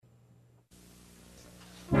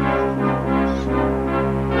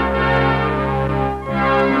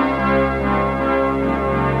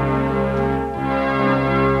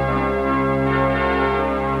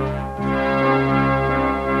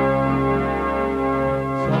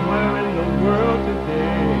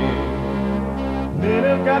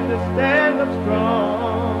got to stand up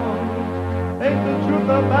strong, face the truth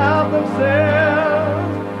about themselves,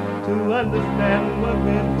 to understand what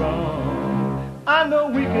went wrong. I know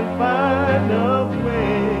we can find a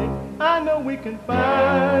way. I know we can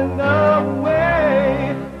find a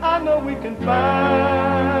way. I know we can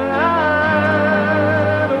find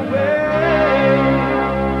a way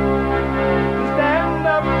to stand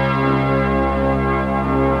up,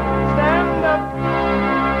 stand up,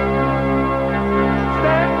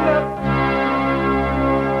 stand up.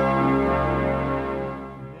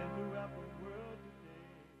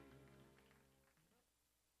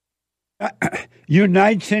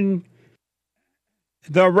 Uniting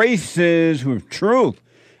the races with truth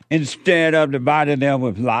instead of dividing them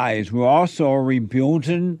with lies. We're also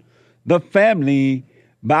rebuilding the family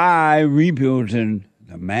by rebuilding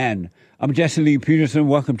the man. I'm Jesse Lee Peterson.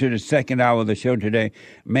 Welcome to the second hour of the show today.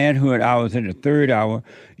 Manhood Hours in the third hour.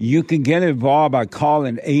 You can get involved by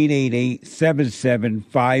calling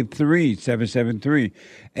 888-7753-773.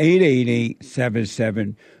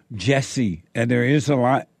 888-77-JESSE. And there is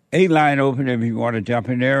a line open if you want to jump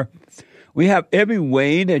in there. We have every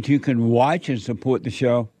way that you can watch and support the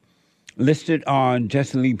show listed on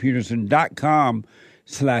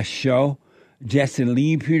JesseLeePeterson.com/show,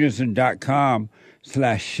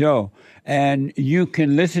 JesseLeePeterson.com/show. And you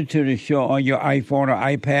can listen to the show on your iPhone or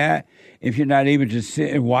iPad. If you're not able to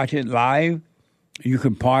sit and watch it live, you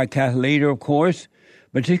can podcast later, of course.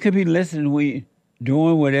 But you could be listening,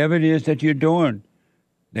 doing whatever it is that you're doing,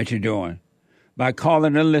 by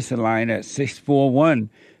calling the listen line at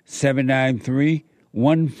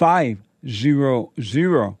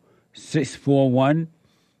 641-793-1500.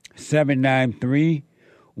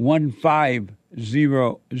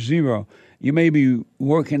 641-793-1500. You may be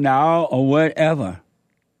working out or whatever.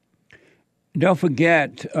 Don't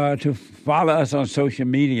forget to follow us on social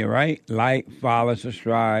media, right? Like, follow,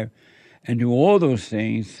 subscribe, and do all those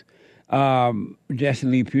things. Jesse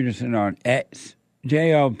Lee Peterson on X,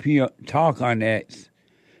 JLP Talk on X,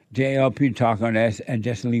 JLP Talk on X, and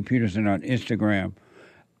Jesse Lee Peterson on Instagram.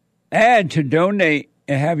 And to donate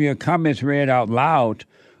and have your comments read out loud,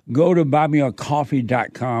 go to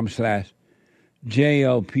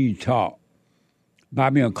buymeacoffee.com/JLP Talk.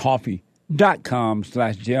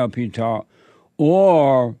 Buymeacoffee.com/JLP Talk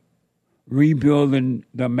or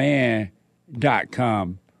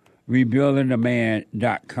rebuildingtheman.com.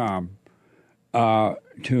 Rebuildingtheman.com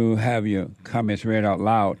to have your comments read out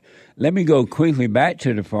loud. Let me go quickly back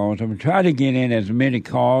to the phones. I'm going to try to get in as many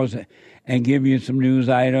calls and give you some news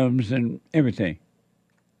items and everything.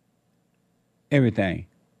 Let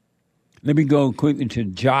me go quickly to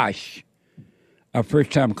Josh, a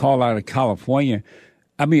first-time call out of California.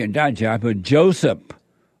 I mean, not Josh, but Joseph.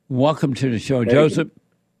 Welcome to the show, hey. Joseph.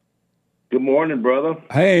 Good morning, brother.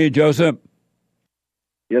 Hey, Joseph.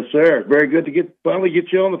 Yes, sir. Very good to finally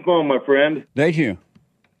get you on the phone, my friend. Thank you.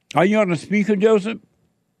 Are you on the speaker, Joseph?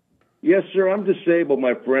 Yes, sir. I'm disabled,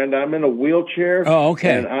 my friend. I'm in a wheelchair. Oh,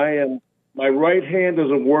 okay. And my right hand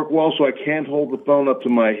doesn't work well, so I can't hold the phone up to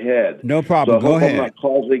my head. No problem. So Go ahead. I'm not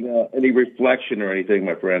causing any reflection or anything,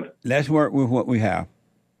 my friend. Let's work with what we have.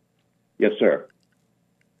 Yes, sir.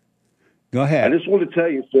 Go ahead. I just want to tell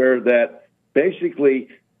you, sir, that basically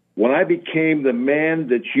when I became the man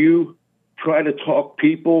that you try to talk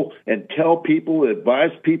people and tell people,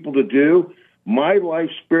 advise people to do, my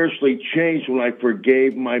life spiritually changed when I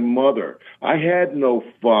forgave my mother. I had no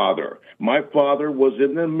father. My father was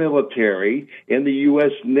in the military, in the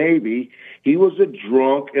U.S. Navy. He was a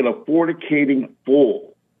drunk and a fornicating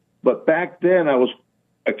fool. But back then I was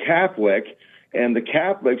a Catholic, and the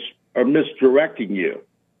Catholics are misdirecting you.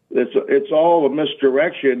 It's all a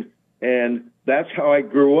misdirection, and that's how I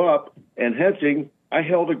grew up. And hence, I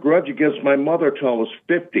held a grudge against my mother till I was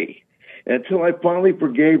 50. Until I finally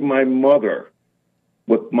forgave my mother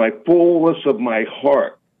with my fullness of my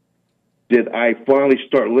heart, did I finally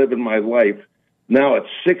start living my life. Now at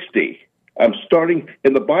 60, I'm starting,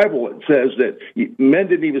 in the Bible it says that men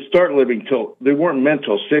didn't even start living they weren't men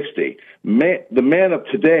till 60. The man of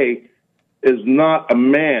today is not a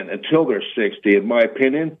man until they're 60, in my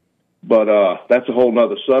opinion. But that's a whole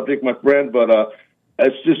nother subject, my friend. But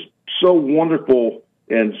it's just so wonderful.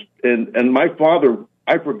 And my father,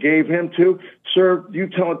 I forgave him too. Sir, you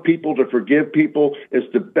telling people to forgive people is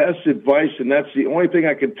the best advice, and that's the only thing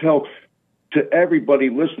I can tell to everybody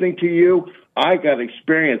listening to you. I got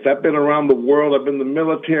experience. I've been around the world. I've been in the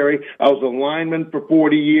military. I was a lineman for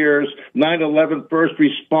 40 years, 9/11 first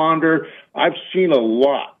responder. I've seen a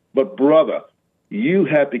lot. But, brother, you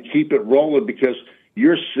have to keep it rolling because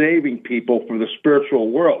you're saving people from the spiritual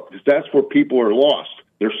world, because that's where people are lost.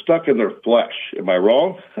 they're stuck in their flesh. Am I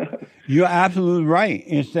wrong? You're absolutely right.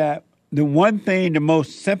 It's that the one thing, the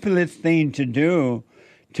most simplest thing to do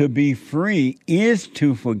to be free is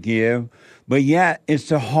to forgive, but yet it's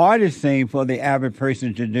the hardest thing for the average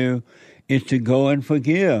person to do is to go and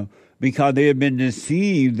forgive because they have been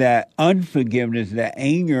deceived that unforgiveness, that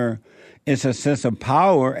anger is a sense of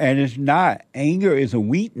power, and it's not. Anger is a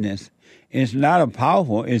weakness. It's not a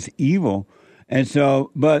powerful, it's evil. And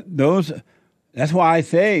so, that's why I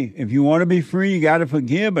say, if you want to be free, you got to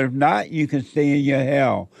forgive, but if not, you can stay in your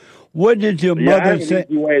hell. What did your mother say? I have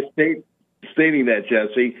an easy way of stating that,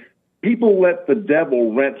 Jesse. People let the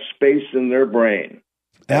devil rent space in their brain.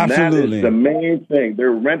 And Absolutely. that is the main thing.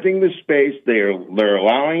 They're renting the space. They're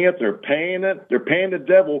allowing it. They're paying it. They're paying the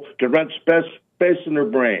devil to rent space in their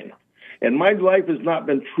brain. And my life has not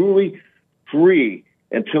been truly free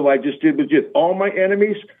until I just did legit. All my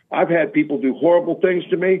enemies, I've had people do horrible things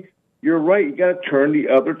to me. You're right. You got to turn the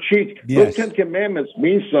other cheek. Yes. Those 10 Commandments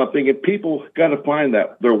mean something, and people got to find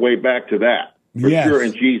their way back to that for sure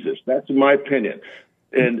in Jesus. That's my opinion.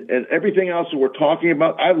 And everything else that we're talking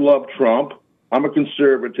about, I love Trump. I'm a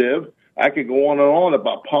conservative. I could go on and on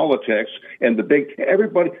about politics and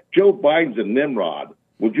everybody. Joe Biden's a Nimrod.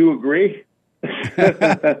 Would you agree?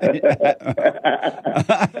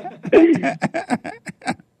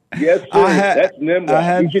 Yes, sir. That's Nimrod. I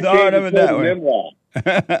hadn't thought of it that way. Nimrod.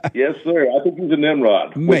 Yes, sir. I think he's a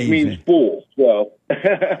Nimrod, which means fool. So,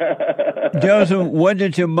 Joseph, what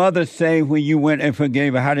did your mother say when you went and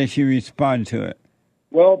forgave her? How did she respond to it?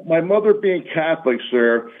 Well, my mother being Catholic,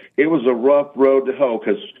 sir, it was a rough road to hoe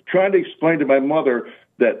because trying to explain to my mother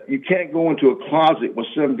that you can't go into a closet with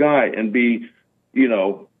some guy and be,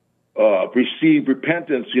 receive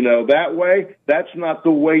repentance, that way. That's not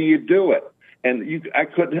the way you do it. And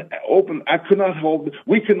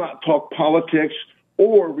we could not talk politics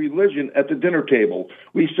or religion at the dinner table.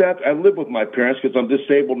 I live with my parents because I'm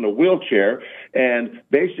disabled in a wheelchair, and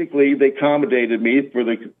basically they accommodated me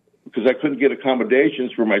because I couldn't get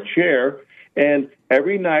accommodations for my chair. And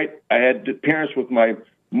every night I had parents with my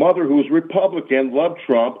mother, who was Republican, loved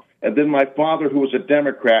Trump, and then my father, who was a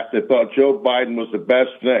Democrat, that thought Joe Biden was the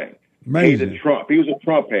best thing. Amazing. Hated Trump. He was a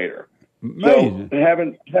Trump hater. Amazing. So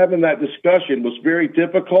having that discussion was very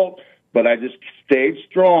difficult, but I just stayed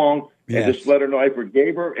strong and just let her know I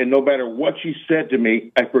forgave her, and no matter what she said to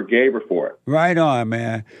me, I forgave her for it. Right on,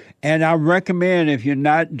 man. And I recommend, if you're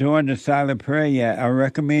not doing the silent prayer yet, I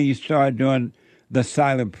recommend you start doing the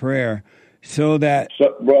silent prayer so that...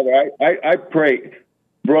 So, brother, I pray.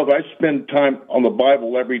 Brother, I spend time on the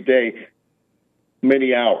Bible every day,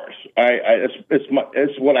 many hours.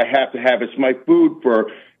 It's what I have to have. It's my food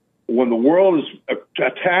for... When the world is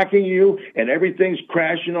attacking you and everything's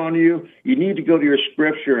crashing on you, you need to go to your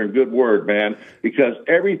scripture and good word, man, because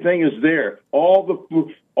everything is there. All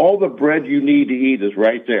the bread you need to eat is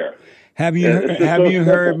right there. Have you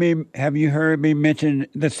heard me mention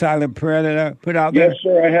the silent prayer that I put out there? Yes,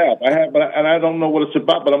 sir, I have, and I don't know what it's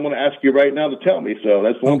about, but I'm going to ask you right now to tell me. So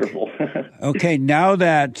that's wonderful. Okay, now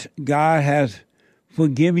that God has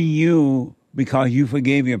forgiven you because you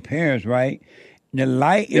forgave your parents, right? The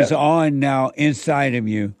light is on now inside of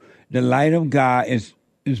you. The light of God is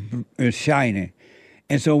shining.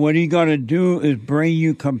 And so what he's going to do is bring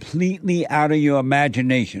you completely out of your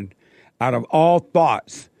imagination, out of all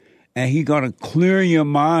thoughts. And he's going to clear your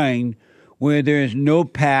mind where there is no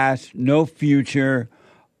past, no future,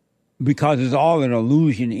 because it's all an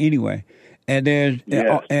illusion anyway. And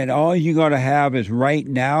and all you're going to have is right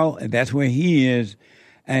now, and that's where he is.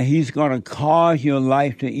 And he's going to cause your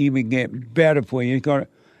life to even get better for you.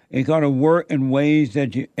 It's going to work in ways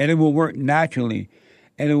and it will work naturally.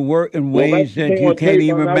 And it will work in ways that you can't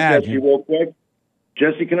even imagine.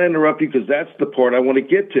 Jesse, can I interrupt you? Because that's the part I want to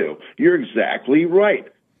get to. You're exactly right.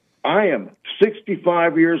 I am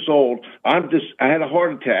 65 years old. I had a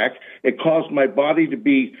heart attack. It caused my body to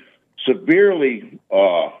be severely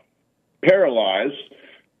paralyzed.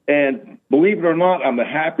 And believe it or not, I'm the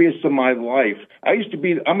happiest of my life.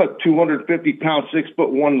 I'm a 250-pound,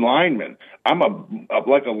 6'1" lineman. I'm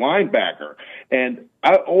like a linebacker. And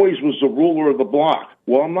I always was the ruler of the block.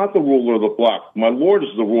 Well, I'm not the ruler of the block. My Lord is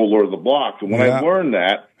the ruler of the block. And when I learned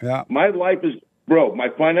that, my life is,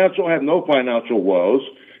 I have no financial woes.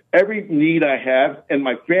 Every need I have, and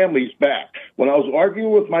my family's back. When I was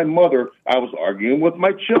arguing with my mother, I was arguing with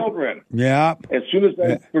my children. Yeah. As soon as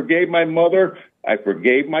I forgave my mother, I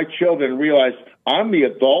forgave my children and realized I'm the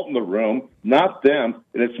adult in the room, not them.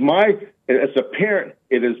 And as a parent,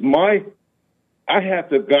 I have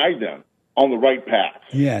to guide them on the right path.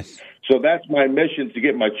 Yes. So that's my mission, to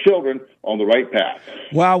get my children on the right path.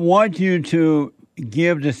 Well, I want you to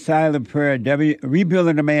give the silent prayer,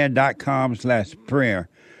 rebuildingtheman.com/prayer.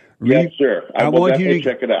 Yes, sir. I will want definitely you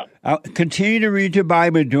to check it out. Continue to read your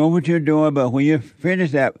Bible, doing what you're doing, but when you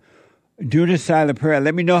finish that, do the silent prayer.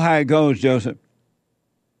 Let me know how it goes, Joseph.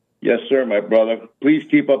 Yes, sir, my brother. Please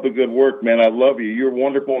keep up the good work, man. I love you. You're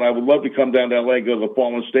wonderful, and I would love to come down to L.A. and go to the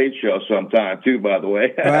Fallen State show sometime, too, by the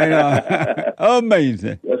way. Right on.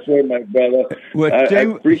 Amazing. Yes, sir, my brother. Well, I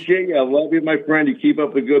appreciate you. I love you, my friend. You keep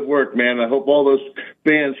up the good work, man. I hope all those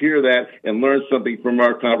fans hear that and learn something from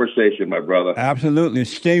our conversation, my brother. Absolutely.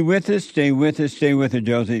 Stay with us, stay with us, stay with us,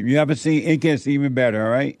 Joseph. You haven't seen it gets even better,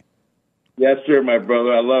 all right? Yes, sir, my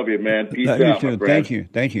brother. I love you, man. Peace out, my friend. Thank you.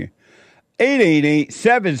 Thank you.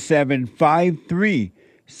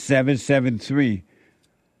 888-7753-773.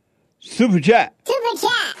 Super Chat.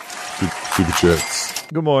 Super Chats.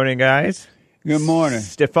 Good morning, guys. Good morning.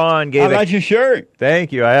 Stefan gave I like your shirt.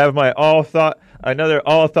 Thank you. I have my all thoughts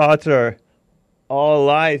are all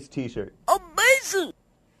lies t-shirt. Amazing.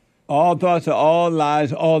 All thoughts are all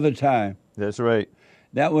lies all the time. That's right.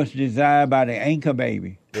 That was designed by the Anchor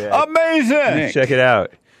Baby. Yeah. Amazing. Check it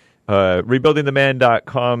out.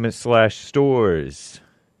 Rebuildingtheman.com/stores.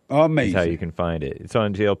 Amazing. That's how you can find it. It's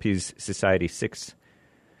on JLP's Society 6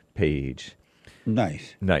 page.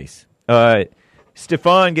 Nice.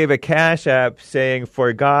 Stefan gave a Cash App saying,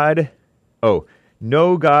 for God,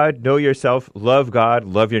 know God, know yourself, love God,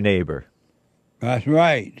 love your neighbor. That's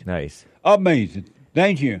right. Nice. Amazing.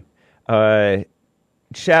 Thank you.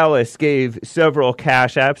 Chalice gave several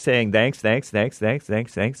Cash Apps saying thanks. Thank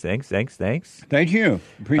you.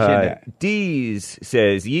 Appreciate that. Deez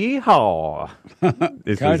says yeehaw.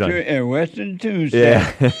 Country and Western Tuesday.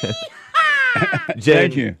 Yeah.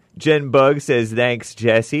 Thank you. Jen Bug says thanks,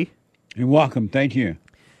 Jesse. You're welcome. Thank you.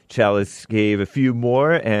 Chalice gave a few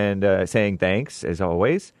more and saying thanks as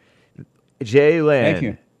always. Jay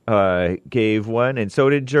Lan gave one, and so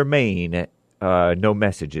did Jermaine. No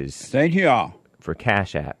messages. Thank you all. For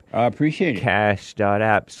Cash App. I appreciate it.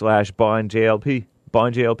 Cash.app/BondJLP.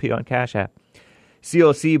 BondJLP on Cash App.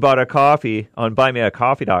 CLC bought a coffee on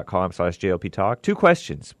buymeacoffee.com/JLP Talk. 2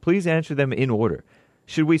 questions. Please answer them in order.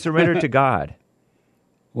 Should we surrender to God?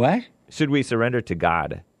 What? Should we surrender to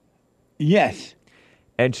God? Yes.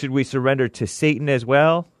 And should we surrender to Satan as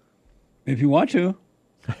well? If you want to.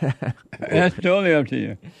 That's totally up to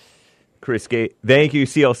you. Chris Gate. Thank you,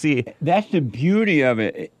 CLC. That's the beauty of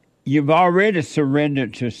it. You've already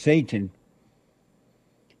surrendered to Satan.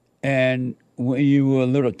 And when you were a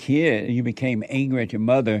little kid, you became angry at your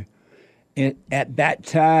mother. And at that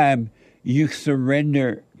time, you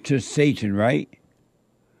surrender to Satan, right?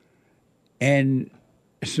 And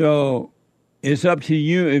so it's up to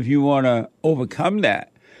you if you want to overcome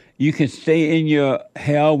that. You can stay in your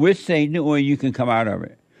hell with Satan, or you can come out of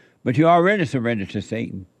it. But you already surrendered to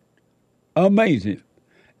Satan. Amazing.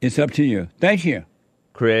 It's up to you. Thank you.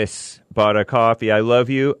 Chris bought a coffee. I love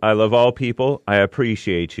you. I love all people. I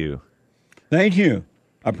appreciate you. Thank you.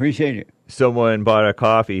 I appreciate it. Someone bought a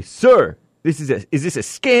coffee. Sir, is this a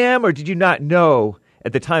scam, or did you not know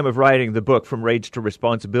at the time of writing the book From Rage to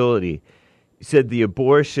Responsibility? You said the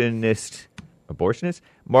abortionist,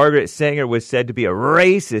 Margaret Sanger was said to be a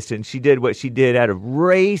racist, and she did what she did out of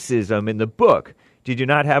racism in the book. Did you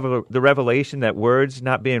not have the revelation that words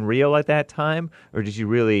not being real at that time, or did you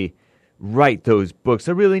really write those books?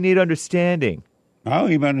 I really need understanding. I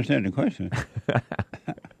don't even understand the question.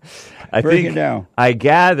 Break it down. I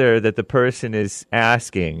gather that the person is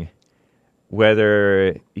asking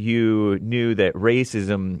whether you knew that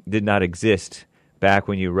racism did not exist back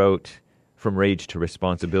when you wrote From Rage to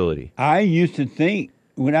Responsibility. I used to think,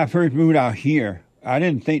 when I first moved out here, I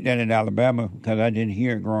didn't think that in Alabama because I didn't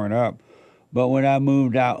hear it growing up. But when I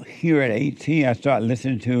moved out here at 18, I started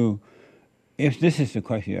listening to, if this is the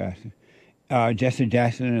question you're asking, Jesse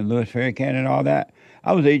Jackson and Louis Farrakhan and all that.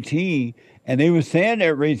 I was 18, and they were saying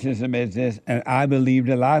that racism exists, and I believed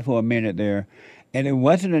a lie for a minute there. And it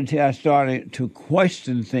wasn't until I started to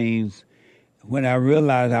question things when I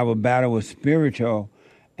realized our battle was spiritual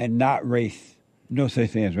and not race. No such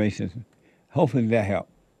thing as racism. Hopefully that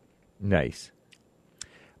helped. Nice.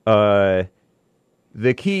 The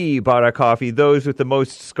Key bought a coffee. Those with the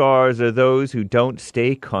most scars are those who don't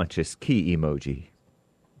stay conscious. Key emoji.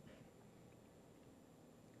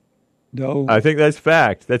 No. I think that's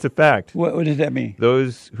fact. That's a fact. What does that mean?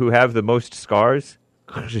 Those who have the most scars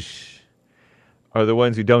are the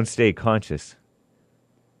ones who don't stay conscious.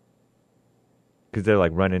 Because they're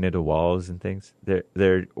like running into walls and things.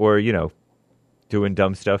 They're or, you know, doing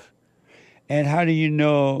dumb stuff. And how do you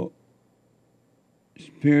know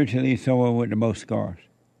spiritually someone with the most scars?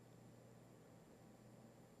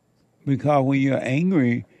 Because when you're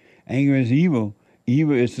angry, anger is evil.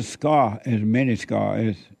 Evil is a scar, is many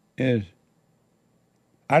scar. Is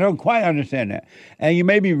I don't quite understand that. And you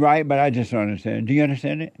may be right, but I just don't understand it. Do you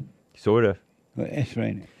understand it? Sort of. Well,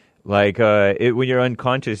 explain it. Like when you're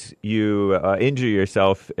unconscious, you injure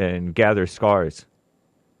yourself and gather scars.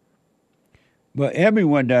 But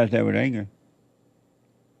everyone does that with anger.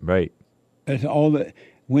 Right. It's all the,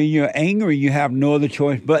 when you're angry, you have no other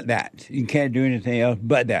choice but that. You can't do anything else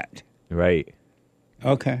but that. Right.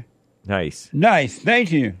 Okay. Nice. Nice.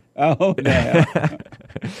 Thank you. I hope that helped.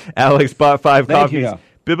 Alex bought 5 Thank copies. you.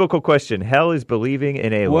 Biblical question. Hell is believing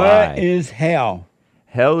in a lie. What is hell?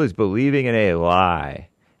 Hell is believing in a lie.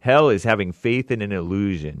 Hell is having faith in an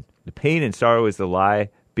illusion. The pain and sorrow is the lie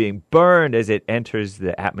being burned as it enters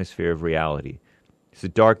the atmosphere of reality. It's the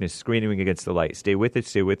darkness screaming against the light. Stay with it,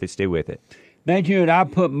 stay with it, stay with it. Thank you. And I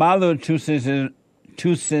put my little two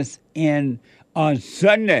cents in on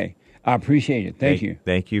Sunday. I appreciate it. Thank you.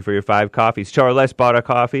 Thank you for your 5 coffees. Charles bought a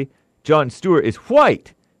coffee. John Stewart is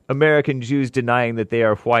white. American Jews denying that they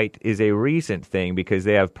are white is a recent thing because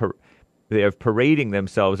they have parading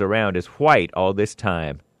themselves around as white all this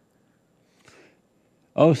time.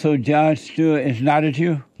 Oh, so John Stewart is not a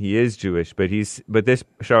Jew? He is Jewish, but this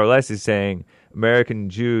Charles is saying American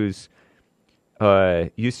Jews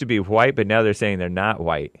used to be white, but now they're saying they're not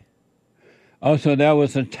white. Oh, so there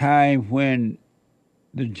was a time when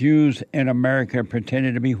the Jews in America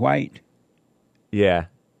pretended to be white? Yeah.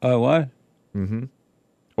 Oh, what? Mm-hmm.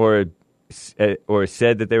 Or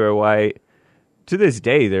said that they were white. To this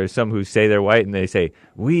day, there are some who say they're white and they say,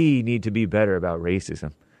 we need to be better about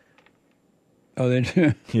racism. Oh, they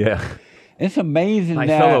do? Yeah. It's amazing My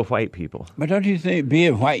that... fellow white people. But don't you think,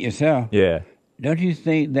 being white yourself, Yeah. don't you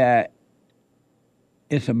think that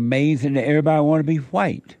it's amazing that everybody want to be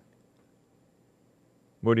white?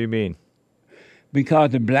 What do you mean?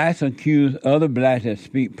 Because the blacks accuse other blacks that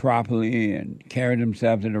speak properly and carry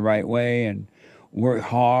themselves in the right way and work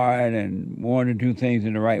hard and want to do things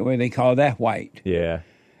in the right way. They call that white. Yeah.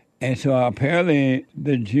 And so apparently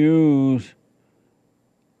the Jews,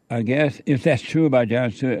 I guess, if that's true about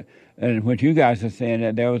John Stewart, and what you guys are saying,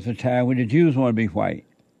 that there was a time when the Jews want to be white.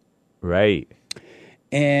 Right.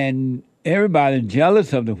 And everybody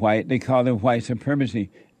jealous of the white. They call them white supremacy.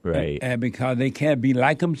 Right. And because they can't be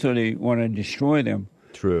like them, so they want to destroy them.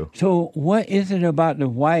 True. So what is it about the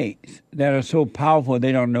whites that are so powerful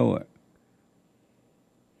they don't know it?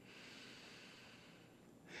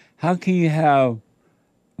 How can you have...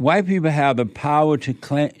 White people have the power to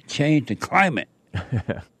change the climate.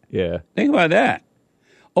 Yeah. Think about that.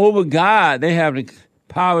 Over God, they have the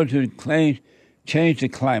power to change the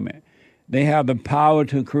climate. They have the power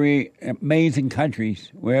to create amazing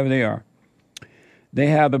countries wherever they are. They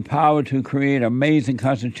have the power to create amazing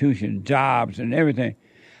constitution, jobs, and everything.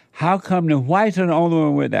 How come the whites are the only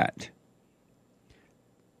one with that?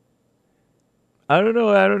 I don't know.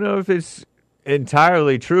 I don't know if it's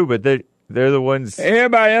entirely true, but they're the ones.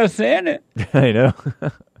 Everybody else saying it. I know.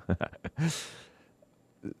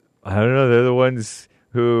 I don't know. They're the ones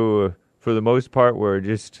who, for the most part, were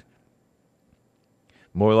just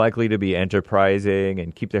more likely to be enterprising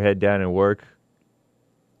and keep their head down and work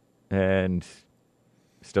and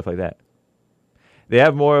stuff like that. They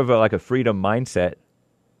have more of a freedom mindset,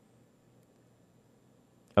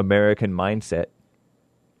 American mindset,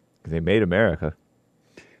 because they made America.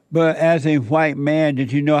 But as a white man,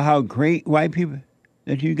 did you know how great white people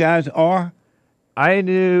that you guys are? I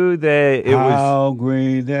knew that it was... How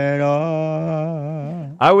great they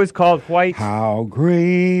are. I was called white. How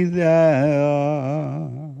great they are.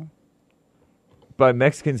 By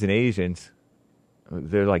Mexicans and Asians.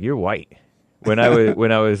 They're like, you're white. When I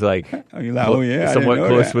was like, somewhat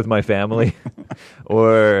close with my family,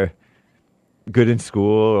 or good in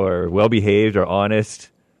school, or well behaved, or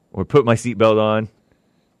honest, or put my seatbelt on,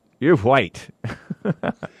 you're white.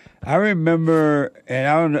 I remember,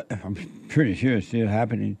 and I'm pretty sure it's still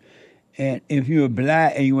happening. And if you were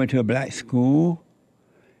black and you went to a black school,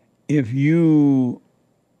 if you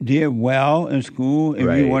did well in school, if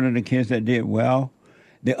you were one of the kids that did well,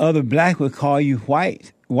 the other black would call you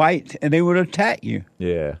white, and they would attack you.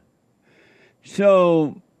 Yeah.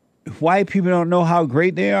 So white people don't know how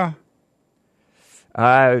great they are?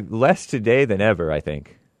 Less today than ever, I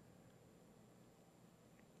think.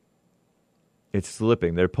 It's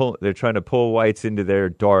slipping. They're trying to pull whites into their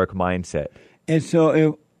dark mindset. And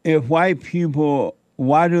so if white people,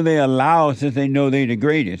 why do they allow since they know they're the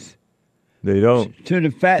greatest? They don't. To the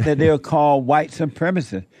fact that they're called white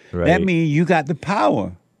supremacists. Right. That means you got the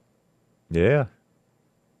power. Yeah.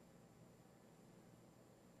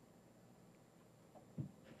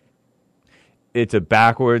 It's a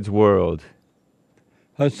backwards world.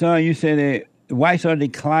 Hassan, you said whites are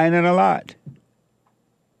declining a lot.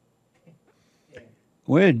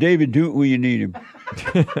 Where's David Duke when you need him?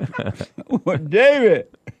 What, David?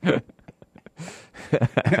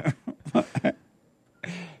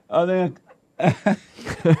 Are they?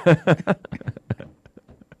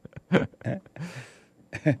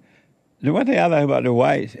 The one thing I like about the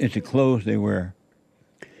whites is the clothes they wear.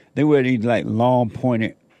 They wear these like long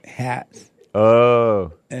pointed hats.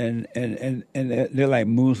 Oh. And they're like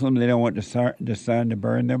Muslim. They don't want the sun to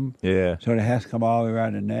burn them. Yeah. So the hats come all the way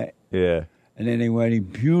around the neck. Yeah. And then they wear these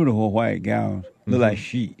beautiful white gowns. Look like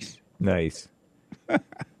sheets. Nice.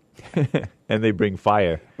 And they bring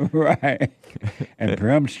fire. Right. And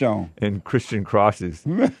brimstone. And Christian crosses.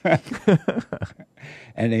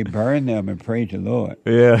 And they burn them and praise the Lord.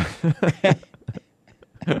 Yeah.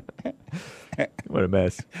 What a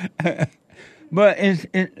mess. But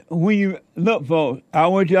when you look, folks, I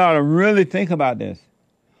want y'all to really think about this.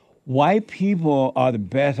 White people are the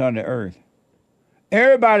best on the earth.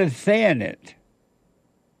 Everybody's saying it.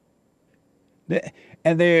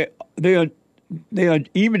 And they are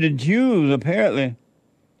even the Jews, apparently.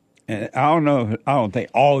 And I don't think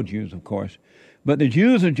all Jews, of course, but the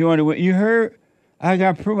Jews are joining with. You heard? I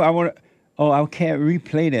got proof. I can't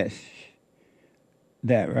replay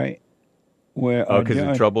that, right? Where? Because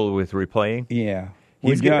of trouble with replaying? Yeah.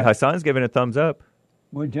 Hassan's giving a thumbs up.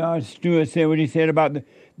 What John Stewart said, what he said about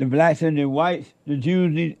the blacks and the whites,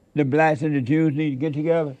 the blacks and the Jews need to get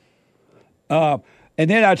together. And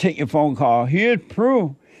then I'll take your phone call. Here's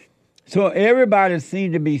proof. So everybody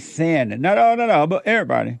seems to be saying it, not all, but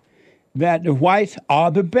everybody, that the whites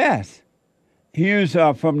are the best. Here's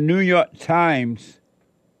from New York Times.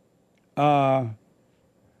 Jon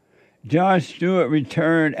Stewart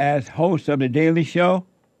returned as host of The Daily Show.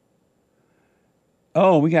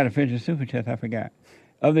 Oh, we got to finish the Super Chats, I forgot.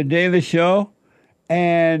 Of The Daily Show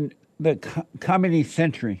and the Comedy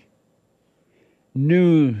Century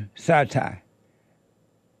news satire.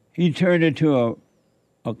 He turned into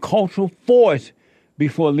a cultural force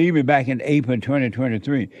before leaving back in April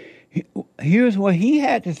 2023. Here's what he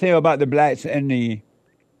had to say about the blacks and the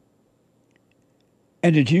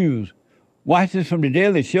Jews. Watch this from The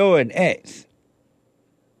Daily Show and X.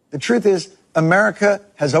 The truth is, America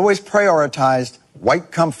has always prioritized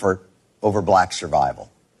white comfort over black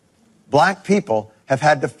survival. Black people have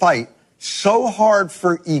had to fight so hard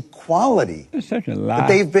for equality That's such a lie. that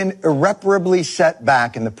they've been irreparably set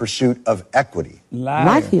back in the pursuit of equity. Liar.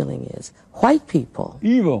 My feeling is white people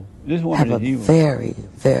Evil. This have woman a is evil. very,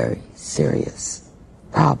 very serious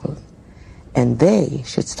problem. And they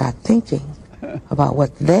should start thinking about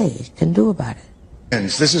what they can do about it.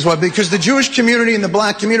 This is why, because the Jewish community and the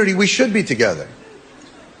black community, we should be together.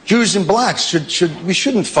 Jews and blacks we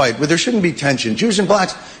shouldn't fight. There shouldn't be tension. Jews and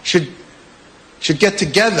blacks should get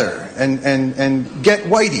together and get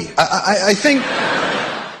whitey. I think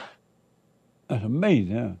That's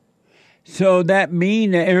amazing, huh? So that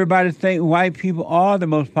means that everybody think white people are the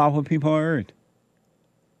most powerful people on earth.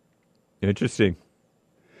 Interesting.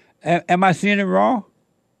 Am I seeing it wrong?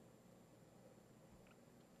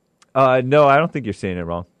 No, I don't think you're saying it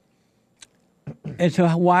wrong. And so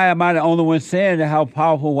why am I the only one saying that how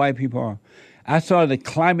powerful white people are? I saw the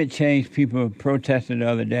climate change people protesting the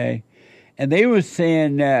other day, and they were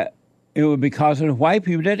saying that it was because of the white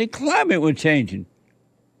people that the climate was changing.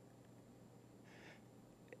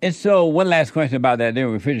 And so one last question about that.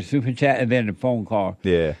 Then we finish Super Chat and then the phone call.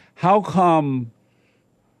 Yeah. How come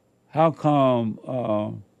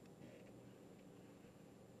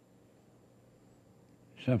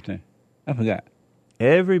something? I forgot.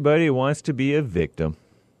 Everybody wants to be a victim.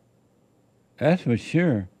 That's for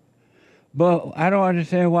sure. But I don't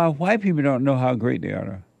understand why white people don't know how great they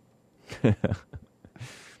are.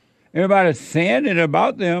 Everybody's saying it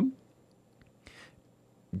about them.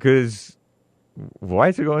 Because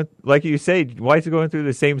whites are going, like you say, whites are going through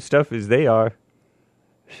the same stuff as they are.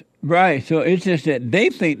 Right. So it's just that they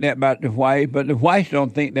think that about the white, but the whites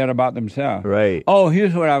don't think that about themselves. Right. Oh,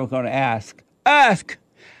 here's what I was going to ask.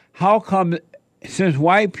 How come, since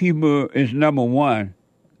white people is number one,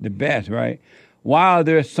 the best, right? While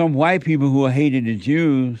there's some white people who are hating the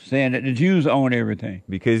Jews, saying that the Jews own everything.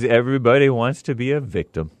 Because everybody wants to be a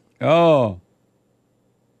victim. Oh.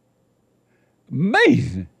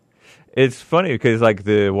 Amazing. It's funny because, like,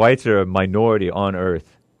 the whites are a minority on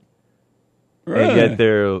Earth. Really? And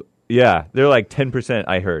yet they're like 10%,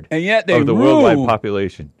 I heard, And yet they of the rule. worldwide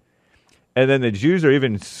population. And then the Jews are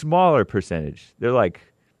even smaller percentage. They're like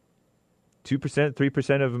 2%,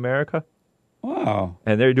 3% of America. Wow.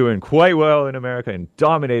 And they're doing quite well in America and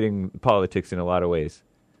dominating politics in a lot of ways.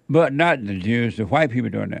 But not the Jews, the white people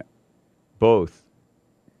doing that. Both.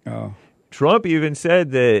 Oh. Trump even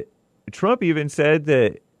said that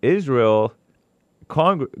Israel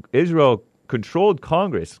controlled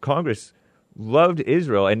Congress. Congress loved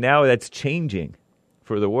Israel, and now that's changing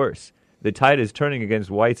for the worse. The tide is turning against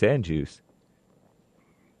whites and Jews.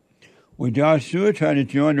 Well, John Stewart tried to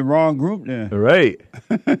join the wrong group then. Right.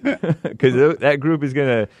 Because that group is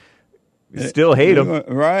going to still hate him.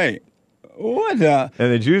 Right. What the?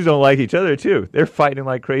 And the Jews don't like each other, too. They're fighting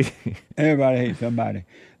like crazy. Everybody hates somebody.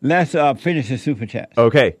 Let's finish the Super Chat.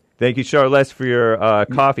 Okay. Thank you, Charles, for your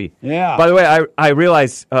coffee. Yeah. By the way, I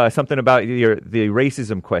realized something about the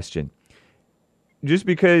racism question. Just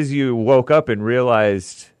because you woke up and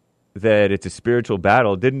realized that it's a spiritual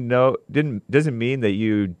battle doesn't mean that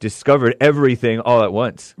you discovered everything all at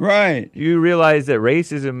once. Right. You realize that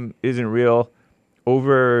racism isn't real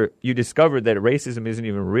you discovered that racism isn't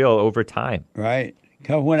even real over time. Right.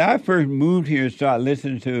 Because when I first moved here and started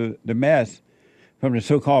listening to the mess from the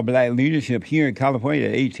so-called black leadership here in California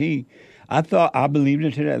at 18, I thought I believed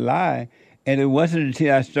into that lie. And it wasn't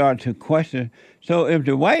until I started to question, so if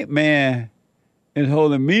the white man is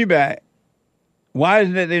holding me back, why is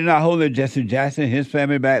it they're not holding Jesse Jackson, his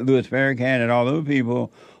family back, Louis Farrakhan, and all those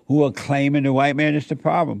people who are claiming the white man is the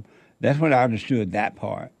problem? That's when I understood that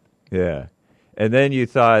part. Yeah. And then you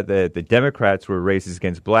thought that the Democrats were racist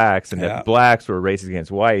against blacks and that blacks were racist against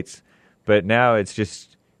whites. But now it's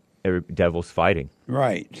just devils fighting.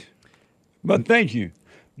 Right. But thank you.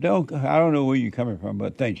 I don't know where you're coming from,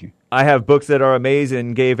 but thank you. I have books that are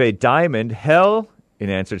amazing. Gave a diamond. Hell, in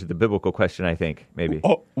answer to the biblical question, I think, maybe.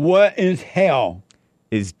 Oh, what is hell?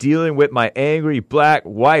 Is dealing with my angry black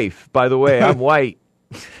wife. By the way, I'm white.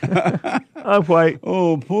 I'm white.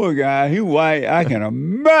 Oh, poor guy. He white. I can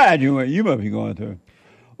imagine what you must be going through.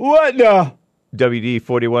 What the?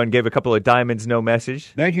 WD-41 gave a couple of diamonds, no message.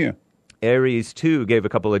 Thank you. Aries 2 gave a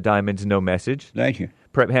couple of diamonds, no message. Thank you.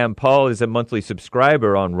 Prep Ham Paul is a monthly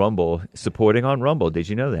subscriber on Rumble, supporting on Rumble. Did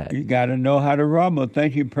you know that? You got to know how to rumble.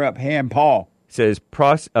 Thank you, Prep Ham Paul. Says,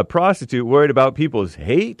 a prostitute worried about people's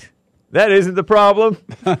hate? That isn't the problem.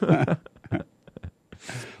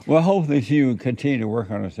 Well, hopefully she will continue to work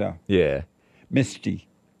on herself. Yeah. Misty.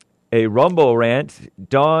 A Rumble rant.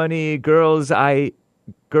 Donnie Girls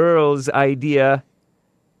Idea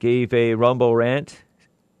gave a Rumble rant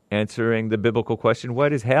answering the biblical question,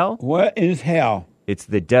 what is hell? What is hell? It's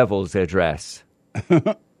the devil's address.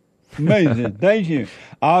 Amazing. Thank you.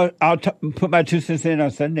 I'll put my 2 cents in on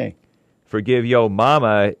Sunday. Forgive Yo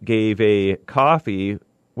Mama gave a coffee.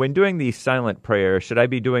 When doing the silent prayer, should I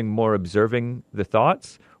be doing more observing the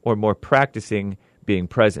thoughts or more practicing being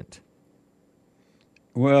present?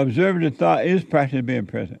 Well, observing the thought is practicing being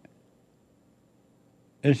present.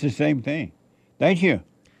 It's the same thing. Thank you.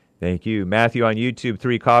 Thank you. Matthew on YouTube,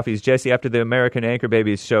 3 coffees. Jesse, after the American Anchor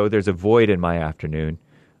Babies show, there's a void in my afternoon.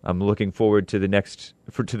 I'm looking forward to the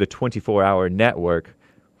 24-hour network.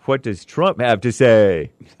 What does Trump have to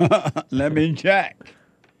say? Let me check.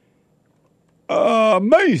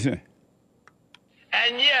 Amazing.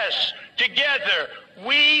 And yes, together,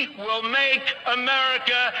 we will make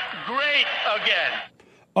America great again.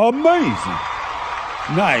 Amazing.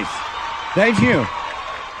 Nice. Thank you.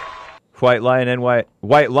 White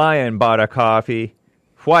Lion bought a coffee.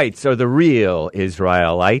 Whites are the real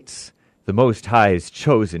Israelites, the Most High's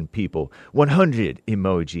chosen people. 100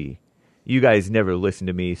 emoji. You guys never listen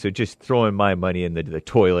to me, so just throwing my money in the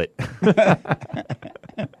toilet.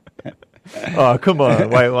 Oh, come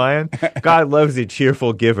on, White Lion. God loves a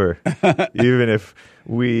cheerful giver, even if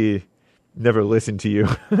we never listen to you.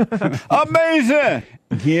 Amazing.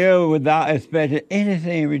 Give without expecting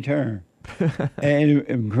anything in return.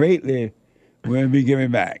 And greatly will be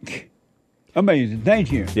giving back. Amazing.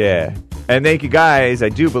 Thank you. Yeah. And thank you, guys. I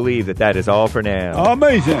do believe that is all for now.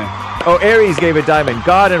 Amazing. Oh, Aries gave a diamond.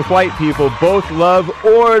 God and white people both love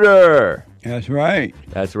order. That's right.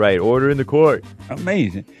 That's right. Order in the court.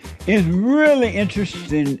 Amazing. It's really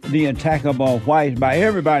interesting, the attack upon whites by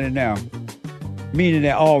everybody now, meaning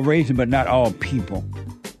that all races but not all people.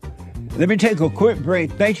 Let me take a quick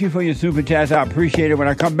break. Thank you for your super chats. I appreciate it. When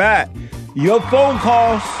I come back, your phone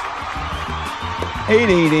calls,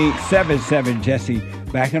 888-77-JESSE.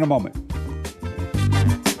 Back in a moment.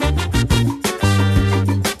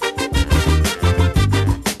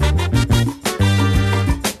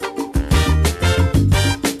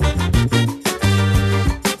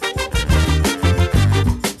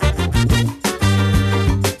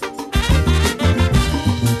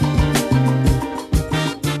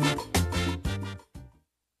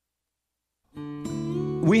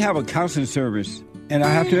 We have a counseling service, and I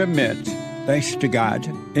have to admit, thanks to God,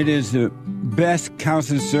 it is the best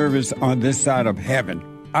counseling service on this side of heaven.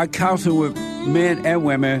 I counsel with men and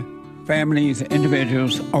women, families,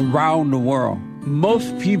 individuals around the world.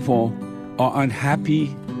 Most people are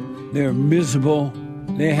unhappy, they're miserable,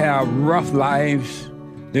 they have rough lives,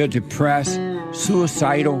 they're depressed,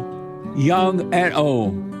 suicidal, young and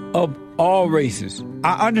old, of all races.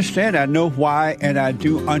 I understand, I know why, and I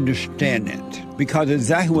do understand it. Because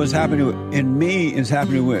exactly what's happening in me is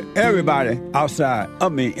happening with everybody outside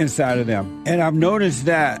of me, inside of them. And I've noticed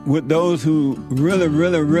that with those who really,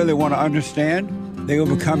 really, really want to understand, they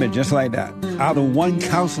overcome it just like that, out of one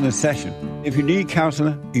counseling session. If you need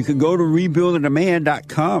counseling, you can go to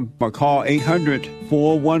rebuildingtheman.com or call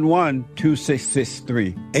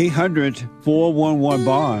 800-411-2663.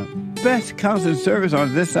 800-411-BOND. Best counseling service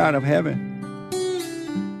on this side of heaven.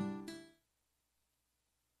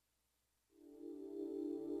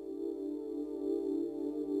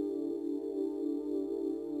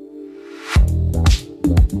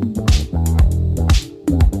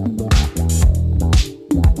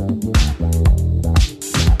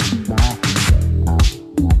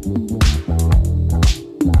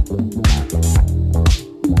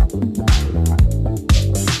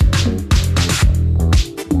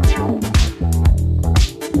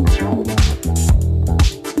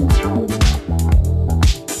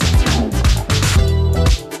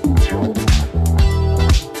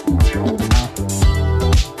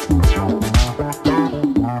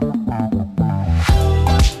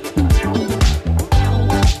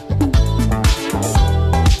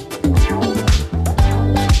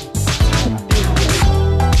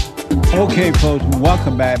 Okay, folks,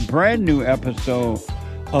 welcome back. Brand new episode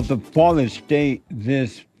of The Fallen State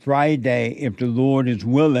this Friday, if the Lord is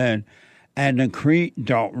willing, and the creek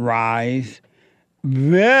don't rise.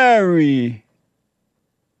 Very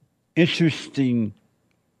interesting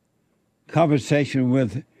conversation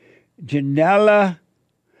with Janella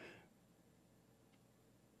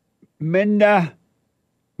Mendeza.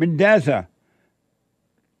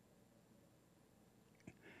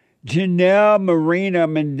 Janelle Marina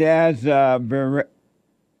Mendeza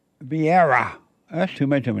Vieira. That's too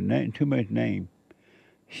much of a name.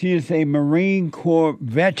 She is a Marine Corps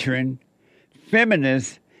veteran,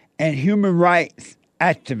 feminist, and human rights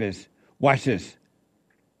activist. Watch this.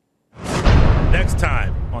 Next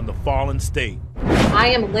time on The Fallen State. I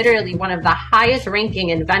am literally one of the highest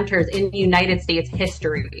ranking inventors in United States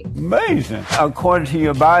history. Amazing. According to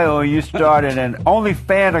your bio, you started an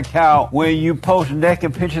OnlyFans account where you post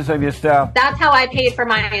naked pictures of yourself. That's how I paid for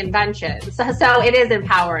my inventions. So it is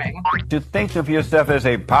empowering. To think of yourself as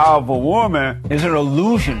a powerful woman is an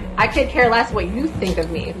illusion. I could care less what you think of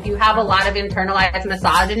me. If you have a lot of internalized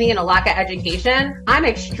misogyny and a lack of education, I'm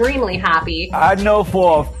extremely happy. I know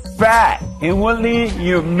for a fact, inwardly,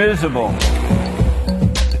 you're miserable.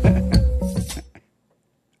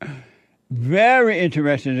 Very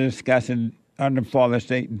interesting discussion on the Fallen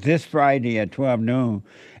State this Friday at 12 noon.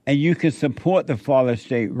 And you can support the Fallen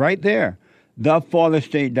State right there,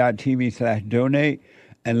 thefallenstate.tv/donate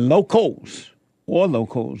and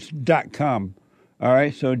locals.com. All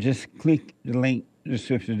right, so just click the link in the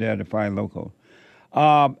description there to find locals.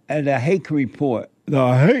 And the HAKE report,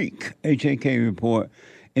 the HAKE, H-A-K report,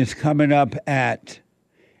 is coming up at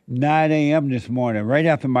 9 a.m. this morning, right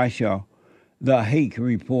after my show. The HAKE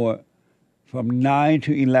report from 9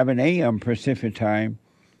 to 11 a.m. Pacific time.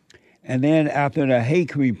 And then after the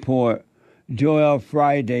HAKE report, Joel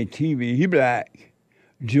Friday TV, he black,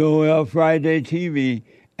 Joel Friday TV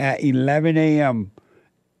at 11 a.m.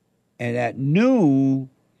 And at noon,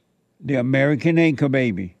 the American Anchor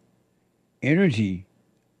Baby, Energy,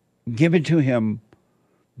 given to him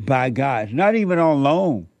by God. It's not even on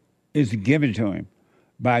loan. It's given to him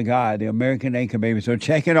by God, the American Anchor Baby. So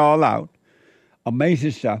check it all out.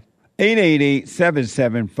 Amazing stuff.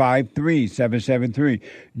 888-775-3773.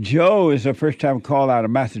 Joe is a first-time call out of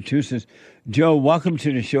Massachusetts. Joe, welcome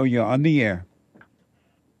to the show. You're on the air.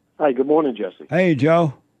 Hi, good morning, Jesse. Hey,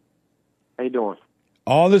 Joe. How you doing?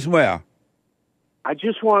 All is well. I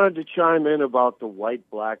just wanted to chime in about the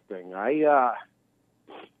white-black thing. Are you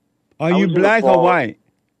black or white?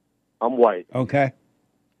 I'm white. Okay.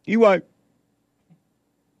 You white.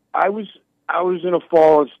 I was in a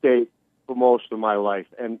fallen state for most of my life,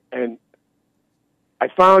 and I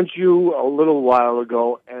found you a little while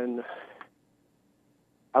ago, and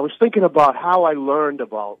I was thinking about how I learned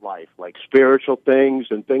about life, like spiritual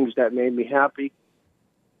things and things that made me happy,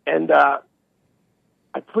 and I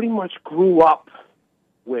pretty much grew up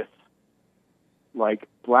with like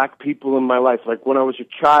black people in my life. Like when I was a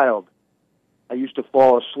child, I used to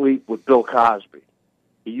fall asleep with Bill Cosby.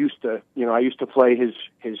 I used to play his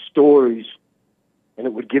stories, and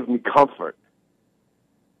it would give me comfort.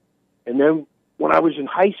 And then when I was in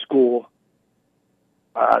high school,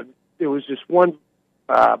 there was this one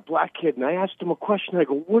black kid, and I asked him a question. I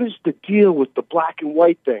go, what is the deal with the black and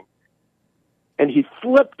white thing? And he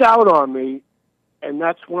flipped out on me, and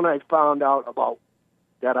that's when I found out about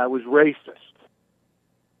that I was racist.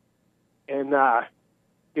 And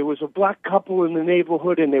there was a black couple in the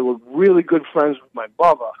neighborhood, and they were really good friends with my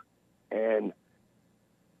mother. And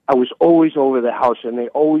I was always over the house, and they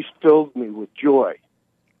always filled me with joy.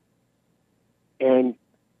 And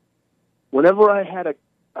whenever I had a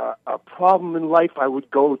problem in life, I would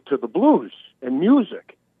go to the blues and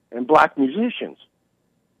music and black musicians.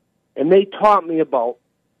 And they taught me about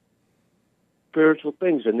spiritual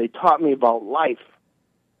things, and they taught me about life.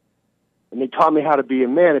 And they taught me how to be a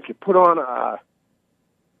man. If you put on a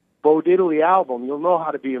Bo Diddley album, you'll know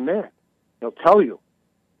how to be a man. He'll tell you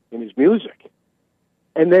in his music.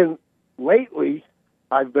 And then lately,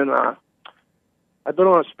 I've been on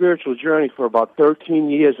a spiritual journey for about 13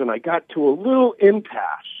 years, and I got to a little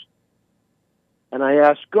impasse. And I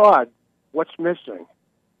asked God, what's missing?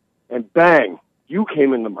 And bang, you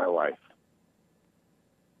came into my life.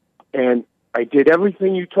 And I did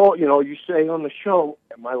everything you say on the show,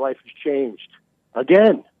 and my life has changed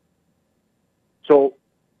again. So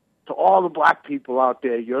to all the black people out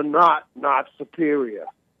there, you're not superior.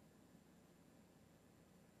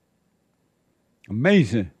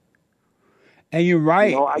 Amazing. And you're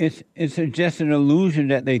right. It's just an illusion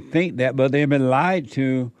that they think that, but they've been lied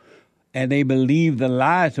to, and they believe the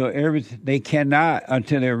lie. So they cannot,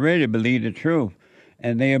 until they're ready, believe the truth.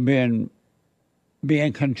 And they have been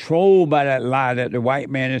being controlled by that lie that the white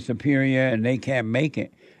man is superior and they can't make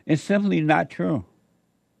it. It's simply not true.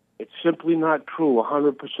 It's simply not true.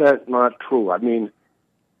 100% not true. I mean,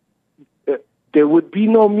 there would be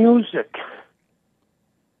no music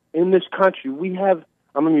in this country.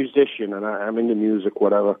 I'm a musician, and I'm into music,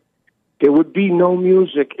 whatever. There would be no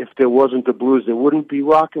music if there wasn't the blues. There wouldn't be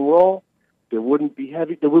rock and roll. There wouldn't be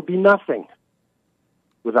heavy. There would be nothing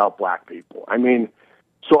without black people. I mean,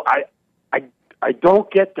 so I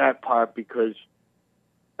don't get that part because,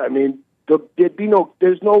 I mean,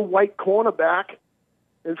 there's no white cornerback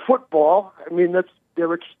in football. I mean,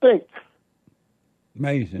 they're extinct.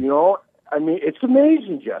 Amazing. You know, I mean, it's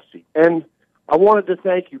amazing, Jesse. And I wanted to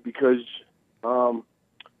thank you because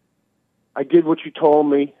I did what you told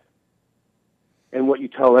me and what you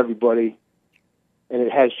tell everybody, and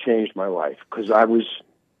it has changed my life because I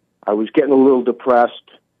was getting a little depressed,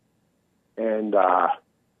 and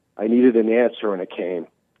I needed an answer, and it came.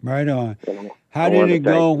 Right on. How did it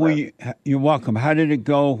go when you're welcome. How did it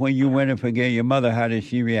go when you went and forgave your mother? How did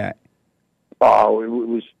she react? Oh, it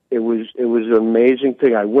was an amazing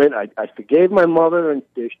thing. I forgave my mother, and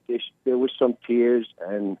there was some tears,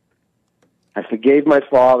 and I forgave my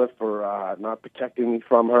father for not protecting me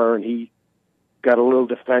from her, and he got a little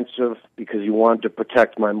defensive because he wanted to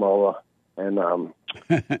protect my mother, and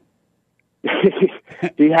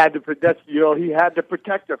he had to protect. He had to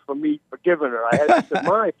protect her from me forgiving her. I had to say,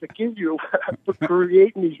 "Ma, I forgive you for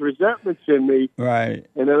creating these resentments in me." Right.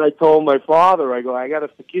 And then I told my father, "I got to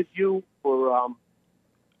forgive you for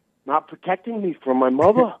not protecting me from my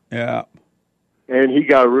mother." Yeah. And he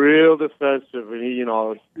got real defensive, and he, you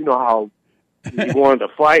know how he wanted to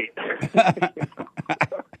fight.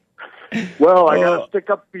 Well, I got to stick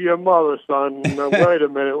up for your mother, son. Wait a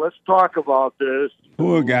minute, let's talk about this.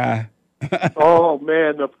 Poor guy. Oh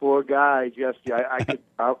man, the poor guy, Jesse.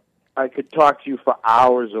 I could talk to you for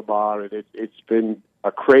hours about it. It's been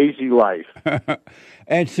a crazy life.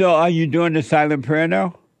 And so, are you doing the silent prayer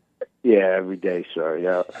now? Yeah, every day, sir.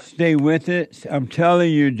 Yeah. Stay with it. I'm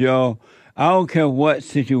telling you, Joe. I don't care what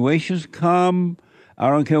situations come. I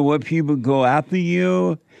don't care what people go after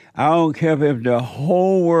you. I don't care if the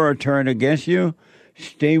whole world turned against you.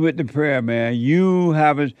 Stay with the prayer, man. You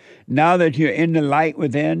haven't, now that you're in the light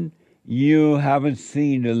within, you haven't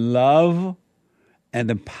seen the love and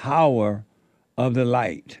the power of the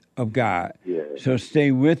light of God. Yeah. So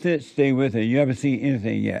stay with it. Stay with it. You haven't seen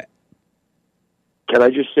anything yet. Can I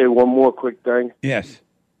just say one more quick thing? Yes.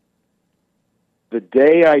 The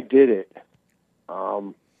day I did it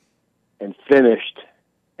and finished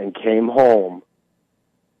and came home,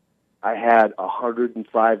 I had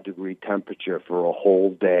 105-degree temperature for a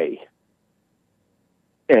whole day.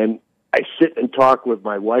 And I sit and talk with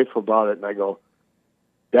my wife about it, and I go,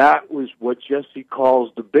 that was what Jesse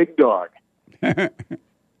calls the big dog.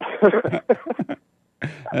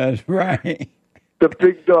 That's right. The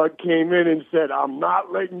big dog came in and said, I'm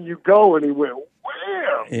not letting you go. And he went,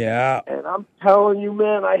 wham! Yeah. And I'm telling you,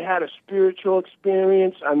 man, I had a spiritual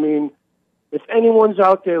experience. I mean, if anyone's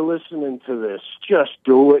out there listening to this, just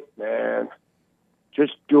do it, man.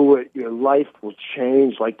 Just do it. Your life will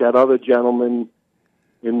change like that other gentleman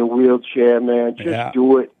in the wheelchair, man. Just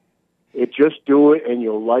do it. Just do it, and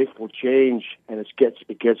your life will change, and it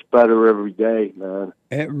gets better every day, man.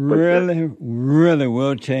 It really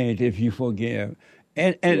will change if you forgive.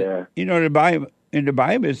 And you know, in the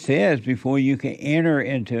Bible it says before you can enter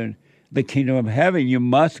into the kingdom of heaven, you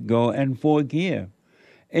must go and forgive.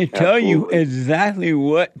 It tells you exactly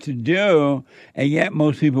what to do, and yet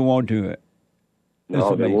most people won't do it.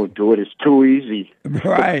 No, they won't do it. It's too easy.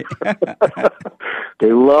 Right.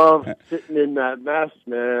 They love sitting in that mess,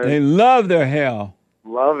 man. They love their hell.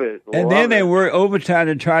 Love it. And then they work overtime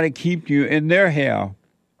to try to keep you in their hell.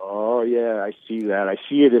 Oh, yeah, I see that. I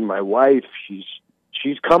see it in my wife.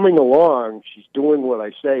 She's coming along. She's doing what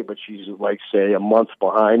I say, but she's like, say, a month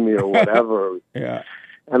behind me or whatever. Yeah.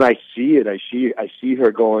 And I see it. I see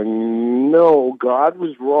her going, no, God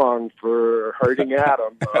was wrong for hurting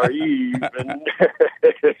Adam or Eve. And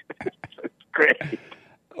it's great.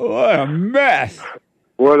 What a mess.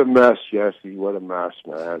 What a mess, Jesse. What a mess,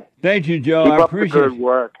 man. Thank you, Joe. Keep I appreciate up the good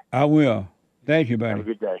work. I will. Thank you, buddy. Have a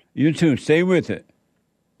good day. You too. Stay with it.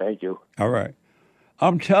 Thank you. All right.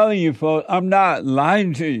 I'm telling you, folks, I'm not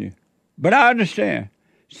lying to you. But I understand.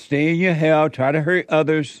 Stay in your hell. Try to hurt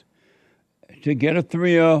others to get a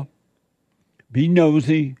thrill. Be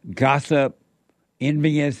nosy. Gossip.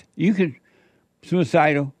 Envious. You could,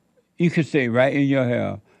 suicidal. You could stay right in your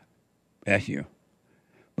hell. That's you.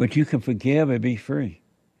 But you can forgive and be free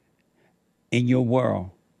in your world.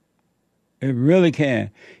 It really can.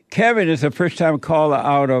 Kevin is a first-time caller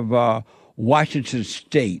out of Washington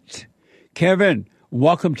State. Kevin,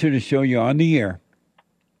 welcome to the show. You're on the air.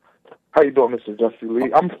 How you doing, Mr. Jesse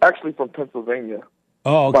Lee? I'm actually from Pennsylvania.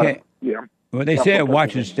 Oh, okay. But, yeah. Well, they said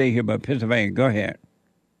Washington State here, but Pennsylvania. Go ahead.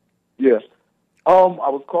 Yes. I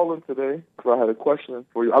was calling today because I had a question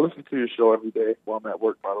for you. I listen to your show every day while I'm at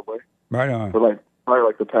work, by the way. Right on. For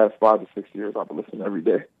probably the past 5 to 6 years, I've been listening every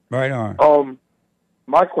day. Right on.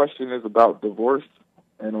 My question is about divorce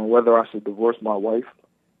and on whether I should divorce my wife.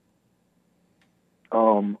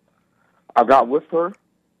 I got with her.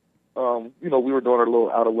 We were doing our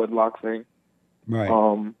little out of wedlock thing.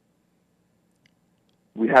 Right.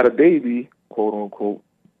 We had a baby, quote unquote.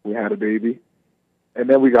 We had a baby, and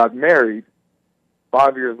then we got married.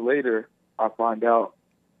 5 years later, I find out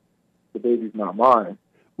the baby's not mine.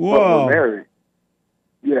 Whoa. But we're married.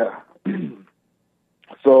 Yeah.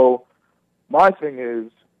 So my thing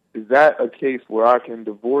is that a case where I can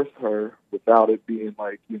divorce her without it being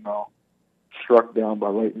struck down by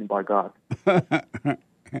lightning by God?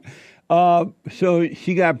 So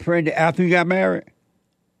she got pregnant after you got married?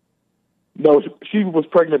 No, she was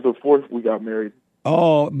pregnant before we got married.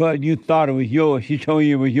 Oh, but you thought it was yours. She told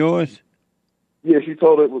you it was yours? Yeah, she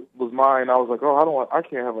told it was mine. I was like, I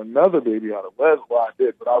can't have another baby out of wedlock. Well, I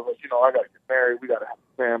did, but I was like, I got to get married. We got to have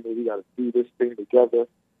a family. We got to do this thing together.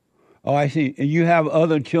 Oh, I see. And you have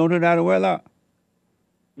other children out of wedlock?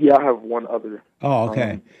 Yeah, I have one other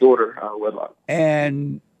daughter out of wedlock.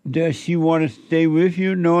 And does she want to stay with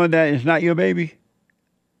you knowing that it's not your baby?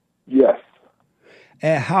 Yes.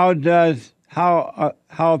 And how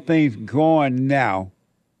things going now?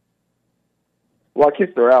 Well, I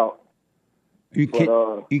kicked her out. You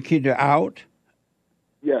kicked her out?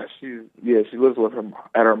 Yeah, she lives with her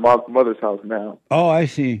at her mother's house now. Oh, I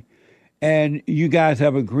see. And you guys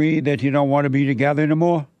have agreed that you don't want to be together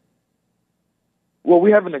anymore? Well,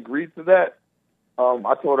 we haven't agreed to that.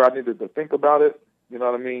 I told her I needed to think about it. You know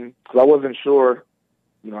what I mean? Because I wasn't sure,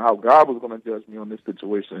 how God was going to judge me on this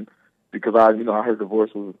situation. Because I heard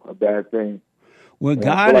divorce was a bad thing. Well,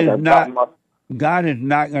 God is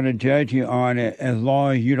not going to judge you on it as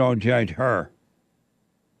long as you don't judge her.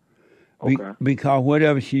 Okay. Because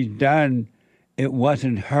whatever she's done, it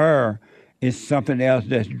wasn't her. It's something else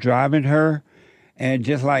that's driving her. And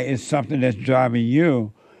just like it's something that's driving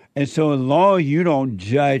you. And so as long as you don't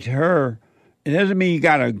judge her, it doesn't mean you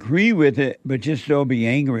got to agree with it, but just don't be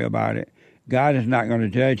angry about it. God is not going to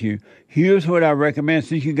judge you. Here's what I recommend.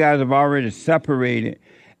 Since you guys have already separated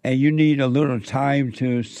and you need a little time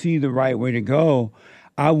to see the right way to go,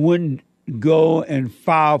 I wouldn't go and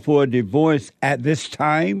file for a divorce at this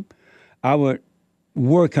time. I would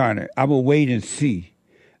work on it. I would wait and see.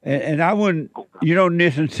 And I wouldn't, you don't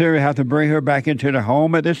necessarily have to bring her back into the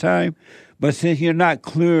home at this time. But since you're not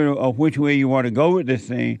clear of which way you want to go with this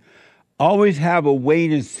thing, always have a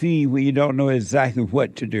wait and see when you don't know exactly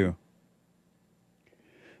what to do.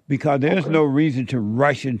 Because there's no reason to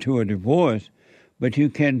rush into a divorce, but you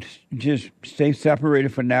can just stay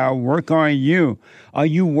separated for now, work on you. Are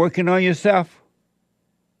you working on yourself?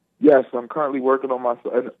 Yes, I'm currently working on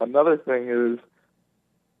myself. And another thing is,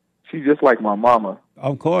 she's just like my mama.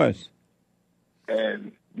 Of course.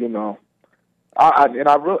 And, I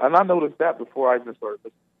noticed that before I even started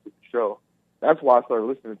listening to the show. That's why I started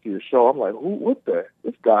listening to your show. I'm like,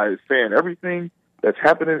 this guy is saying everything that's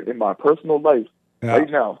happening in my personal life right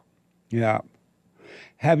now. Yeah.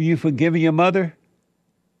 Have you forgiven your mother?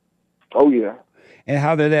 Oh yeah. And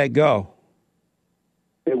how did that go?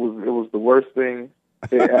 It was the worst thing.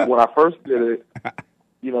 When I first did it,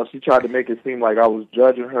 she tried to make it seem like I was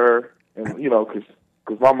judging her, and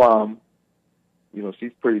because my mom,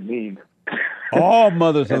 she's pretty mean. All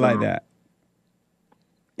mothers are like that.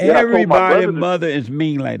 Everybody's mother is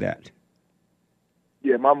mean like that.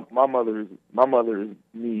 Yeah, my mother is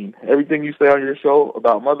mean. Everything you say on your show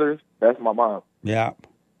about mothers, that's my mom. Yeah.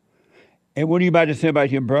 And what are you about to say about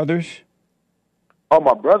your brothers? Oh,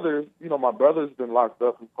 my brothers, my brother's been locked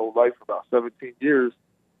up his whole life for about 17 years.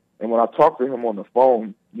 And when I talk to him on the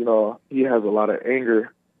phone, he has a lot of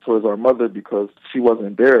anger towards our mother because she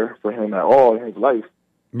wasn't there for him at all in his life.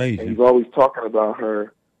 Amazing. And he's always talking about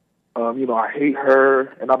her. I hate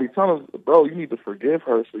her. And I'll be telling him, bro, you need to forgive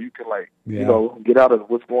her so you can, get out of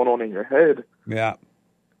what's going on in your head. Yeah.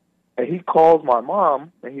 And he calls my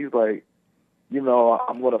mom, and he's like,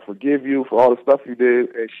 I'm going to forgive you for all the stuff you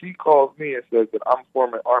did. And she calls me and says that I'm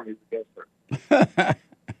forming armies against her.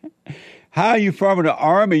 How are you forming an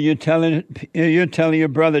army? You're telling your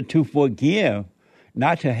brother to forgive,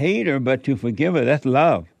 not to hate her, but to forgive her. That's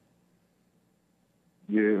love.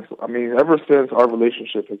 Yes. I mean, ever since our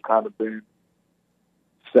relationship has kind of been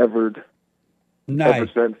severed, ever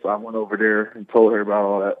since I went over there and told her about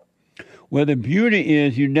all that. Well, the beauty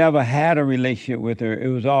is you never had a relationship with her. It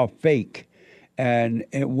was all fake. And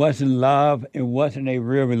it wasn't love. It wasn't a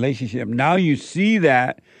real relationship. Now you see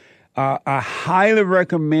that. I highly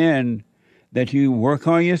recommend that you work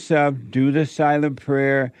on yourself, do the silent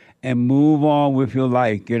prayer, and move on with your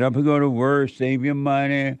life. Get up and go to work, save your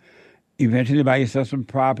money, eventually buy yourself some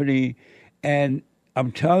property. And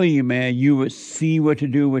I'm telling you, man, you would see what to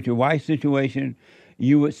do with your wife's situation.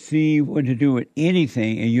 You would see what to do with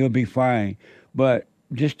anything, and you'll be fine. But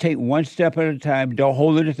just take one step at a time. Don't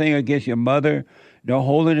hold anything against your mother. Don't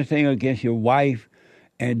hold anything against your wife.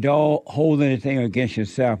 And don't hold anything against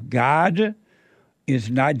yourself. God is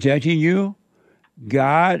not judging you.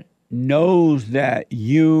 God knows that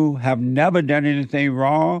you have never done anything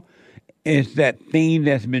wrong. It's that thing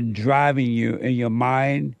that's been driving you in your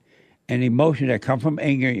mind and emotion that come from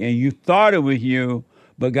anger, and you thought it was you,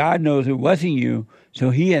 but God knows it wasn't you.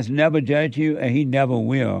 So he has never judged you, and he never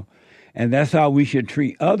will. And that's how we should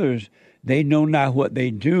treat others. They know not what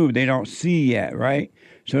they do. They don't see yet, right?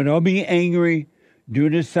 So don't be angry. Do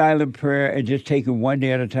the silent prayer and just take it one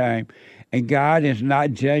day at a time. And God is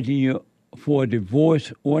not judging you for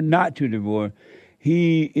divorce or not to divorce.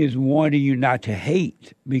 He is wanting you not to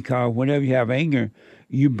hate, because whenever you have anger,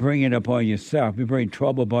 you bring it upon yourself. You bring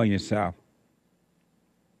trouble upon yourself.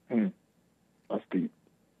 That's deep.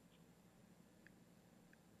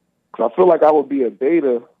 Because I feel like I would be a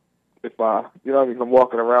beta if I'm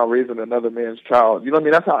walking around raising another man's child. You know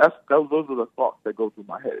what I mean? Those are the thoughts that go through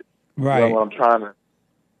my head. Right. When I'm trying to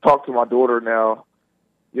talk to my daughter now,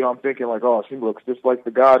 I'm thinking like, oh, she looks just like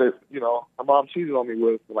the guy that, my mom cheated on me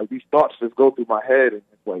with. Like, these thoughts just go through my head, and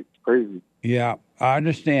it's like, it's crazy. Yeah, I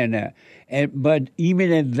understand that. But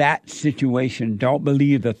even in that situation, don't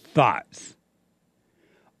believe the thoughts.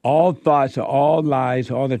 All thoughts are all lies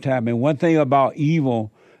all the time. And one thing about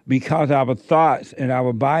evil, because our thoughts and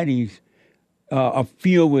our bodies are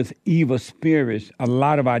filled with evil spirits, a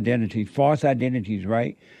lot of identities, false identities,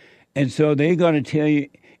 right? And so they're going to tell you,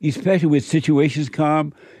 especially when situations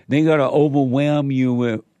come, they're going to overwhelm you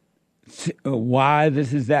with why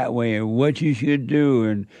this is that way and what you should do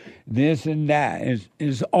and this and that.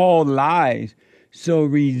 It's all lies. So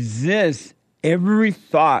resist every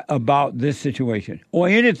thought about this situation or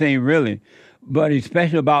anything really, but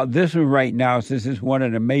especially about this one right now, since it's one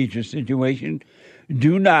of the major situations.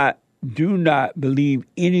 Do not believe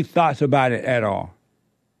any thoughts about it at all.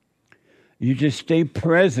 You just stay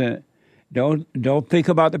present. Don't think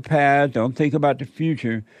about the past. Don't think about the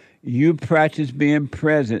future. You practice being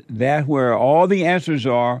present. That's where all the answers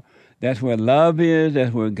are. That's where love is.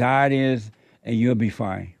 That's where God is, and you'll be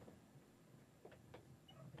fine.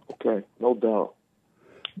 Okay, no doubt.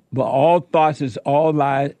 But all thoughts is all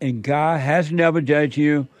lies, and God has never judged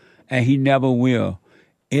you, and he never will.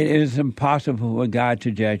 It is impossible for God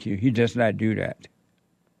to judge you. He does not do that.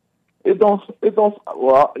 It don't,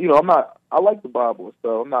 well, I like the Bible,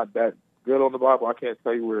 so I'm not that good on the Bible. I can't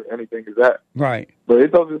tell you where anything is at. Right. But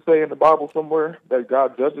it doesn't say in the Bible somewhere that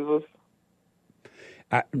God judges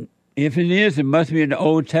us. If it is, it must be in the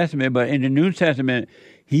Old Testament. But in the New Testament,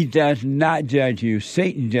 he does not judge you.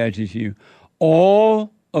 Satan judges you.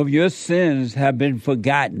 All of your sins have been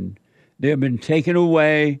forgotten. They have been taken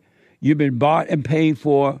away. You've been bought and paid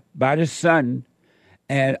for by the Son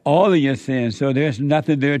and all of your sins, so there's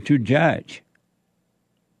nothing there to judge.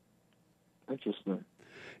 Interesting.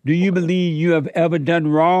 Do you believe you have ever done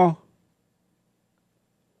wrong?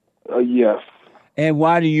 Yes. And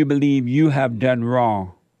why do you believe you have done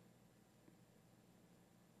wrong?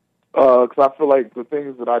 Because I feel like the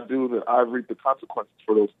things that I do, that I reap the consequences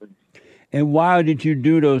for those things. And why did you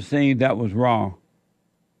do those things that was wrong?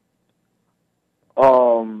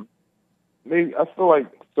 Maybe I feel like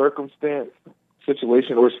circumstance,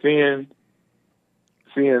 situation, or seeing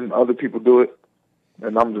other people do it,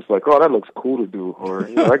 and I'm just like, oh, that looks cool to do, or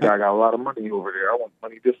that guy got a lot of money over there. I want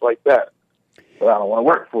money just like that, but I don't want to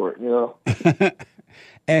work for it,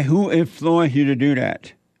 And who influenced you to do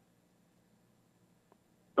that?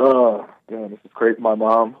 Damn, this is crazy. My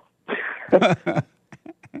mom. As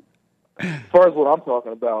far as what I'm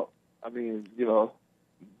talking about, I mean,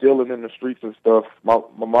 dealing in the streets and stuff, my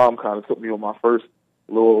mom kind of took me on my first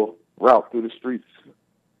little route through the streets.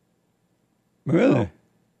 Really?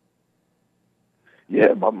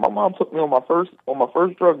 Yeah, my mom took me on my first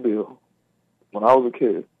drug deal when I was a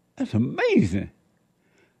kid. That's amazing.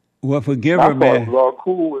 Well, forgive I her, thought man. it was all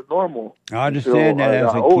cool and normal. I understand that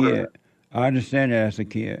as a older. kid. I understand that as a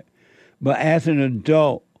kid. But as an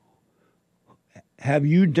adult, have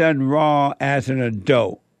you done wrong as an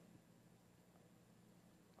adult?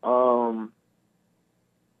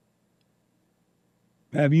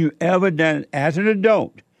 Have you ever done, as an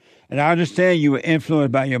adult, and I understand you were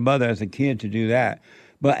influenced by your mother as a kid to do that,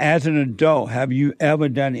 but as an adult, have you ever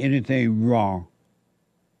done anything wrong?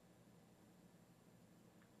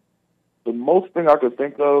 The most thing I could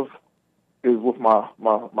think of is with my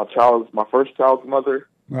first child's mother.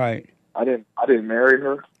 Right. I didn't marry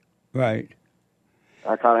her. Right.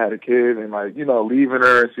 I kind of had a kid, and leaving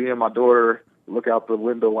her and seeing my daughter look out the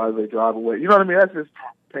window while they drive away. You know what I mean? That's just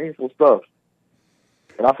painful stuff.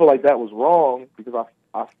 And I feel like that was wrong because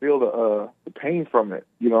I feel the pain from it,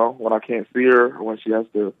 when I can't see her, or when she has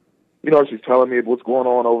to, she's telling me what's going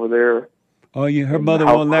on over there. Oh, her mother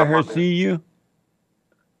won't let her see you?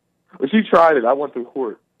 Well, she tried it. I went through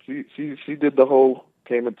court. She did the whole,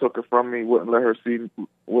 came and took her from me, wouldn't let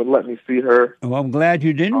me see her. Well, I'm glad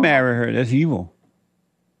you didn't marry her. That's evil.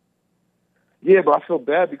 Yeah, but I feel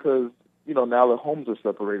bad because, now the homes are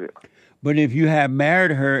separated. But if you had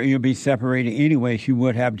married her, you'd be separated anyway. She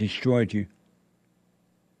would have destroyed you.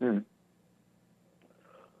 So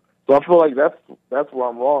I feel like that's where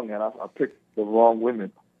I'm wrong, and I picked the wrong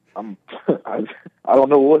women. I don't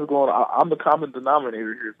know what's going on. I'm the common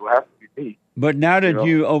denominator here, so it has to be me. But now that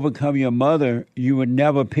you overcome your mother, you would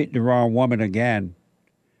never pick the wrong woman again.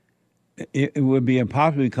 It would be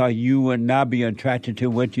impossible because you would not be attracted to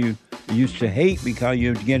what you used to hate because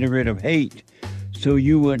you're getting rid of hate. So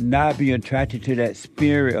you would not be attracted to that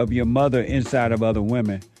spirit of your mother inside of other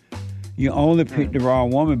women. You only pick the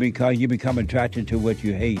wrong woman because you become attracted to what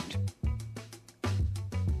you hate.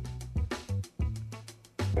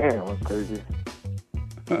 Damn, that's crazy.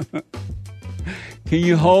 Can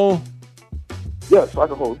you hold? Yes, I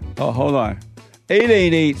can hold. Oh, hold on.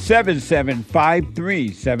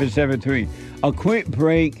 888-7753-773. A quick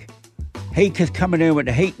break. HAKE is coming in with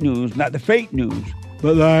the hate news, not the fake news,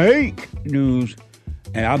 but the HAKE news.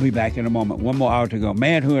 And I'll be back in a moment. One more hour to go.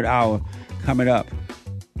 Manhood Hour coming up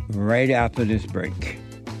right after this break.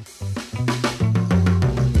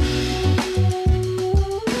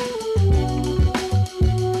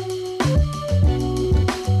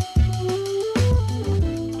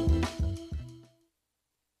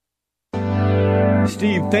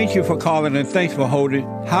 Steve, thank you for calling and thanks for holding.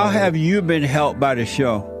 How have you been helped by the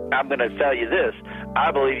show? I'm going to tell you this. I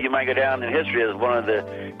believe you might go down in history as one of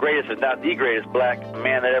the greatest, if not the greatest, black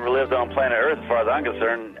man that ever lived on planet Earth, as far as I'm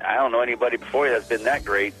concerned. I don't know anybody before you that's been that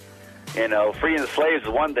great. Freeing the slaves is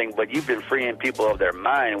one thing, but you've been freeing people of their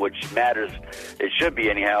mind, which matters, it should be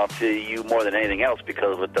anyhow, to you more than anything else,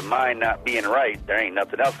 because with the mind not being right, there ain't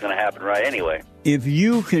nothing else going to happen right anyway. If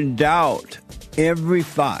you can doubt every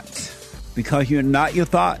thought, because you're not your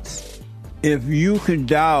thoughts, if you can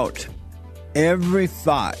doubt every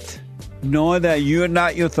thought, knowing that you're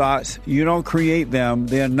not your thoughts, you don't create them,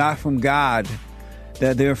 they're not from God,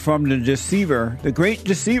 that they're from the deceiver, the great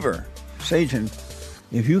deceiver, Satan.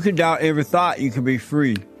 If you can doubt every thought, you can be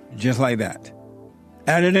free, just like that.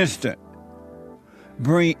 At an instant.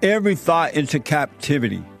 Bring every thought into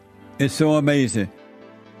captivity. It's so amazing.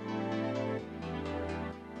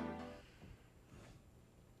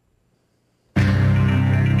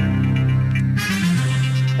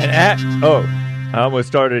 I almost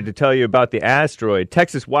started to tell you about the asteroid.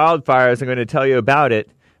 Texas wildfires, I'm going to tell you about it.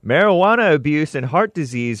 Marijuana abuse and heart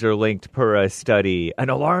disease are linked per a study, an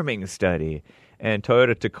alarming study. And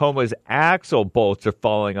Toyota Tacoma's axle bolts are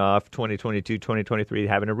falling off 2022-2023,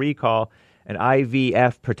 having a recall. And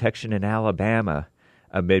IVF protection in Alabama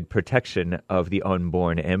amid protection of the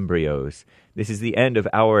unborn embryos. This is the end of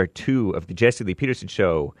Hour 2 of the Jesse Lee Peterson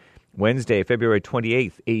Show, Wednesday, February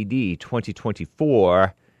 28th, AD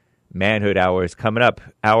 2024. Manhood Hour is coming up.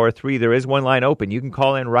 Hour 3, there is one line open. You can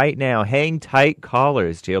call in right now. Hang tight,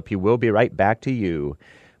 callers. JLP will be right back to you.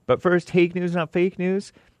 But first, HAKE news, not fake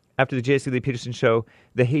news. After the Jesse Lee Peterson Show,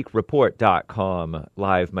 thehakereport.com,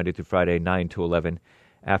 live Monday through Friday, 9 to 11.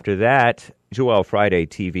 After that, Joel Friday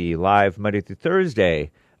TV, live Monday through Thursday,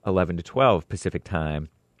 11 to 12 Pacific time.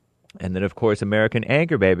 And then, of course, American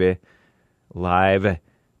Anchor Baby, live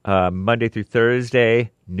Monday through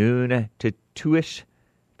Thursday, noon to 2-ish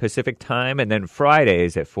Pacific time, and then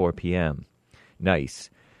Fridays at 4 p.m. Nice,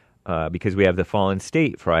 because we have the Fallen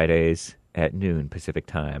State Fridays at noon Pacific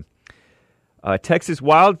time. Texas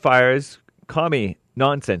wildfires, Commie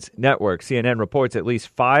Nonsense Network, CNN reports at least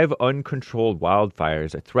 5 uncontrolled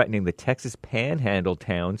wildfires are threatening the Texas Panhandle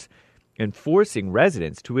towns and forcing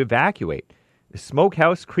residents to evacuate. The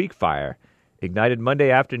Smokehouse Creek fire, ignited Monday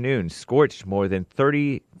afternoon, scorched more than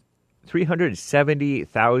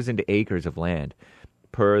 370,000 acres of land,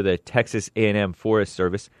 per the Texas A&M Forest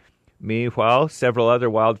Service. Meanwhile, several other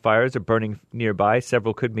wildfires are burning nearby.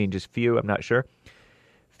 Several could mean just few, I'm not sure.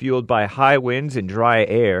 Fueled by high winds and dry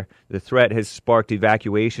air, the threat has sparked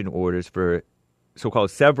evacuation orders for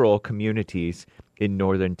so-called several communities in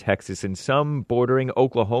northern Texas and some bordering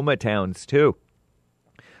Oklahoma towns, too.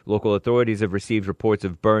 Local authorities have received reports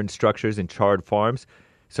of burned structures and charred farms.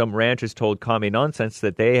 Some ranchers told Commie Nonsense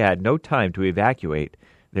that they had no time to evacuate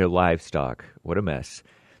their livestock. What a mess.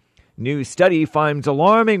 New study finds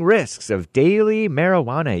alarming risks of daily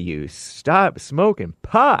marijuana use. Stop smoking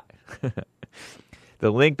pot. The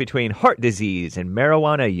link between heart disease and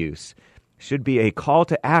marijuana use should be a call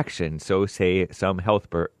to action, so say some health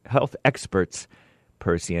experts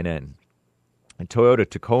per CNN. And Toyota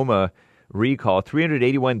Tacoma recall,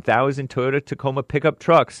 381,000 Toyota Tacoma pickup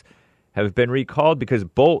trucks have been recalled because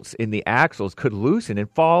bolts in the axles could loosen and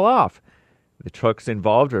fall off. The trucks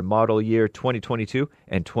involved are model year 2022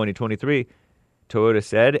 and 2023, Toyota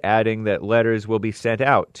said, adding that letters will be sent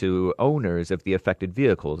out to owners of the affected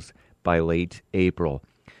vehicles by late April.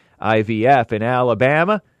 IVF in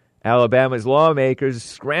Alabama. Alabama's lawmakers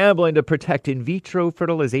scrambling to protect in vitro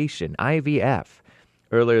fertilization, IVF.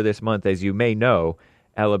 Earlier this month, as you may know,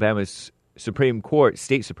 Alabama's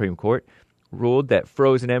state Supreme Court, ruled that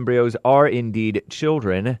frozen embryos are indeed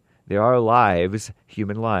children. They are lives,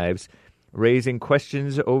 human lives, raising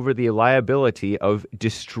questions over the liability of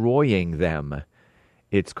destroying them.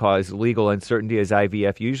 It's caused legal uncertainty as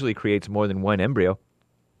IVF usually creates more than one embryo.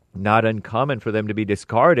 Not uncommon for them to be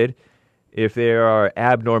discarded if there are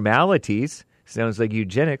abnormalities. Sounds like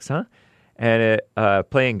eugenics, huh? And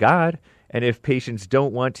playing God. And if patients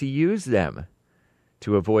don't want to use them.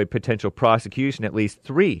 To avoid potential prosecution, at least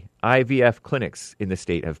 3 IVF clinics in the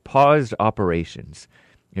state have paused operations.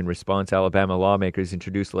 In response, Alabama lawmakers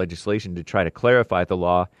introduced legislation to try to clarify the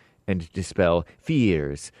law and dispel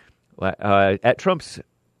fears. At Trump's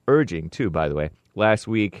urging, too, by the way, last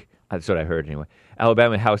week, that's what I heard anyway, an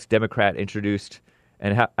Alabama House Democrat introduced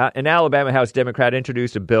a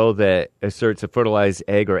bill that asserts a fertilized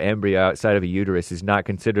egg or embryo outside of a uterus is not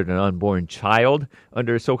considered an unborn child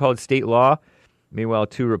under so-called state law. Meanwhile,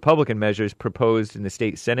 2 Republican measures proposed in the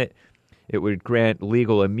state Senate, it would grant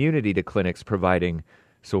legal immunity to clinics providing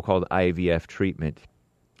so-called IVF treatment.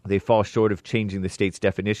 They fall short of changing the state's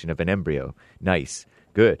definition of an embryo. Nice.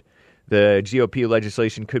 Good. The GOP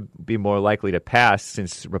legislation could be more likely to pass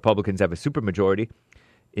since Republicans have a supermajority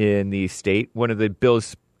in the state. One of the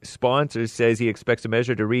bill's sponsors says he expects a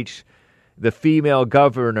measure to reach the female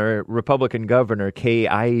governor, Republican Governor Kay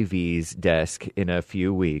Ivey's desk in a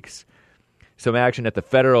few weeks. Some action at the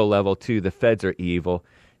federal level, too. The feds are evil.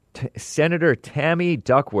 Senator Tammy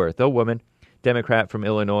Duckworth, a woman, Democrat from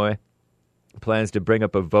Illinois, plans to bring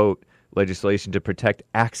up a vote legislation to protect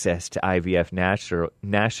access to IVF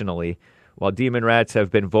nationally. While Demon Rats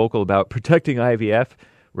have been vocal about protecting IVF,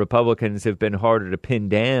 Republicans have been harder to pin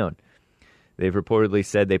down. They've reportedly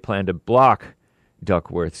said they plan to block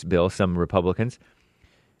Duckworth's bill, some Republicans.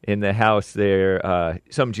 In the House,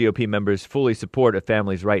 some GOP members fully support a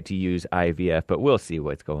family's right to use IVF, but we'll see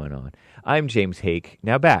what's going on. I'm James Hake.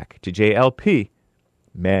 Now back to JLP,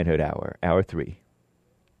 Manhood Hour, Hour 3.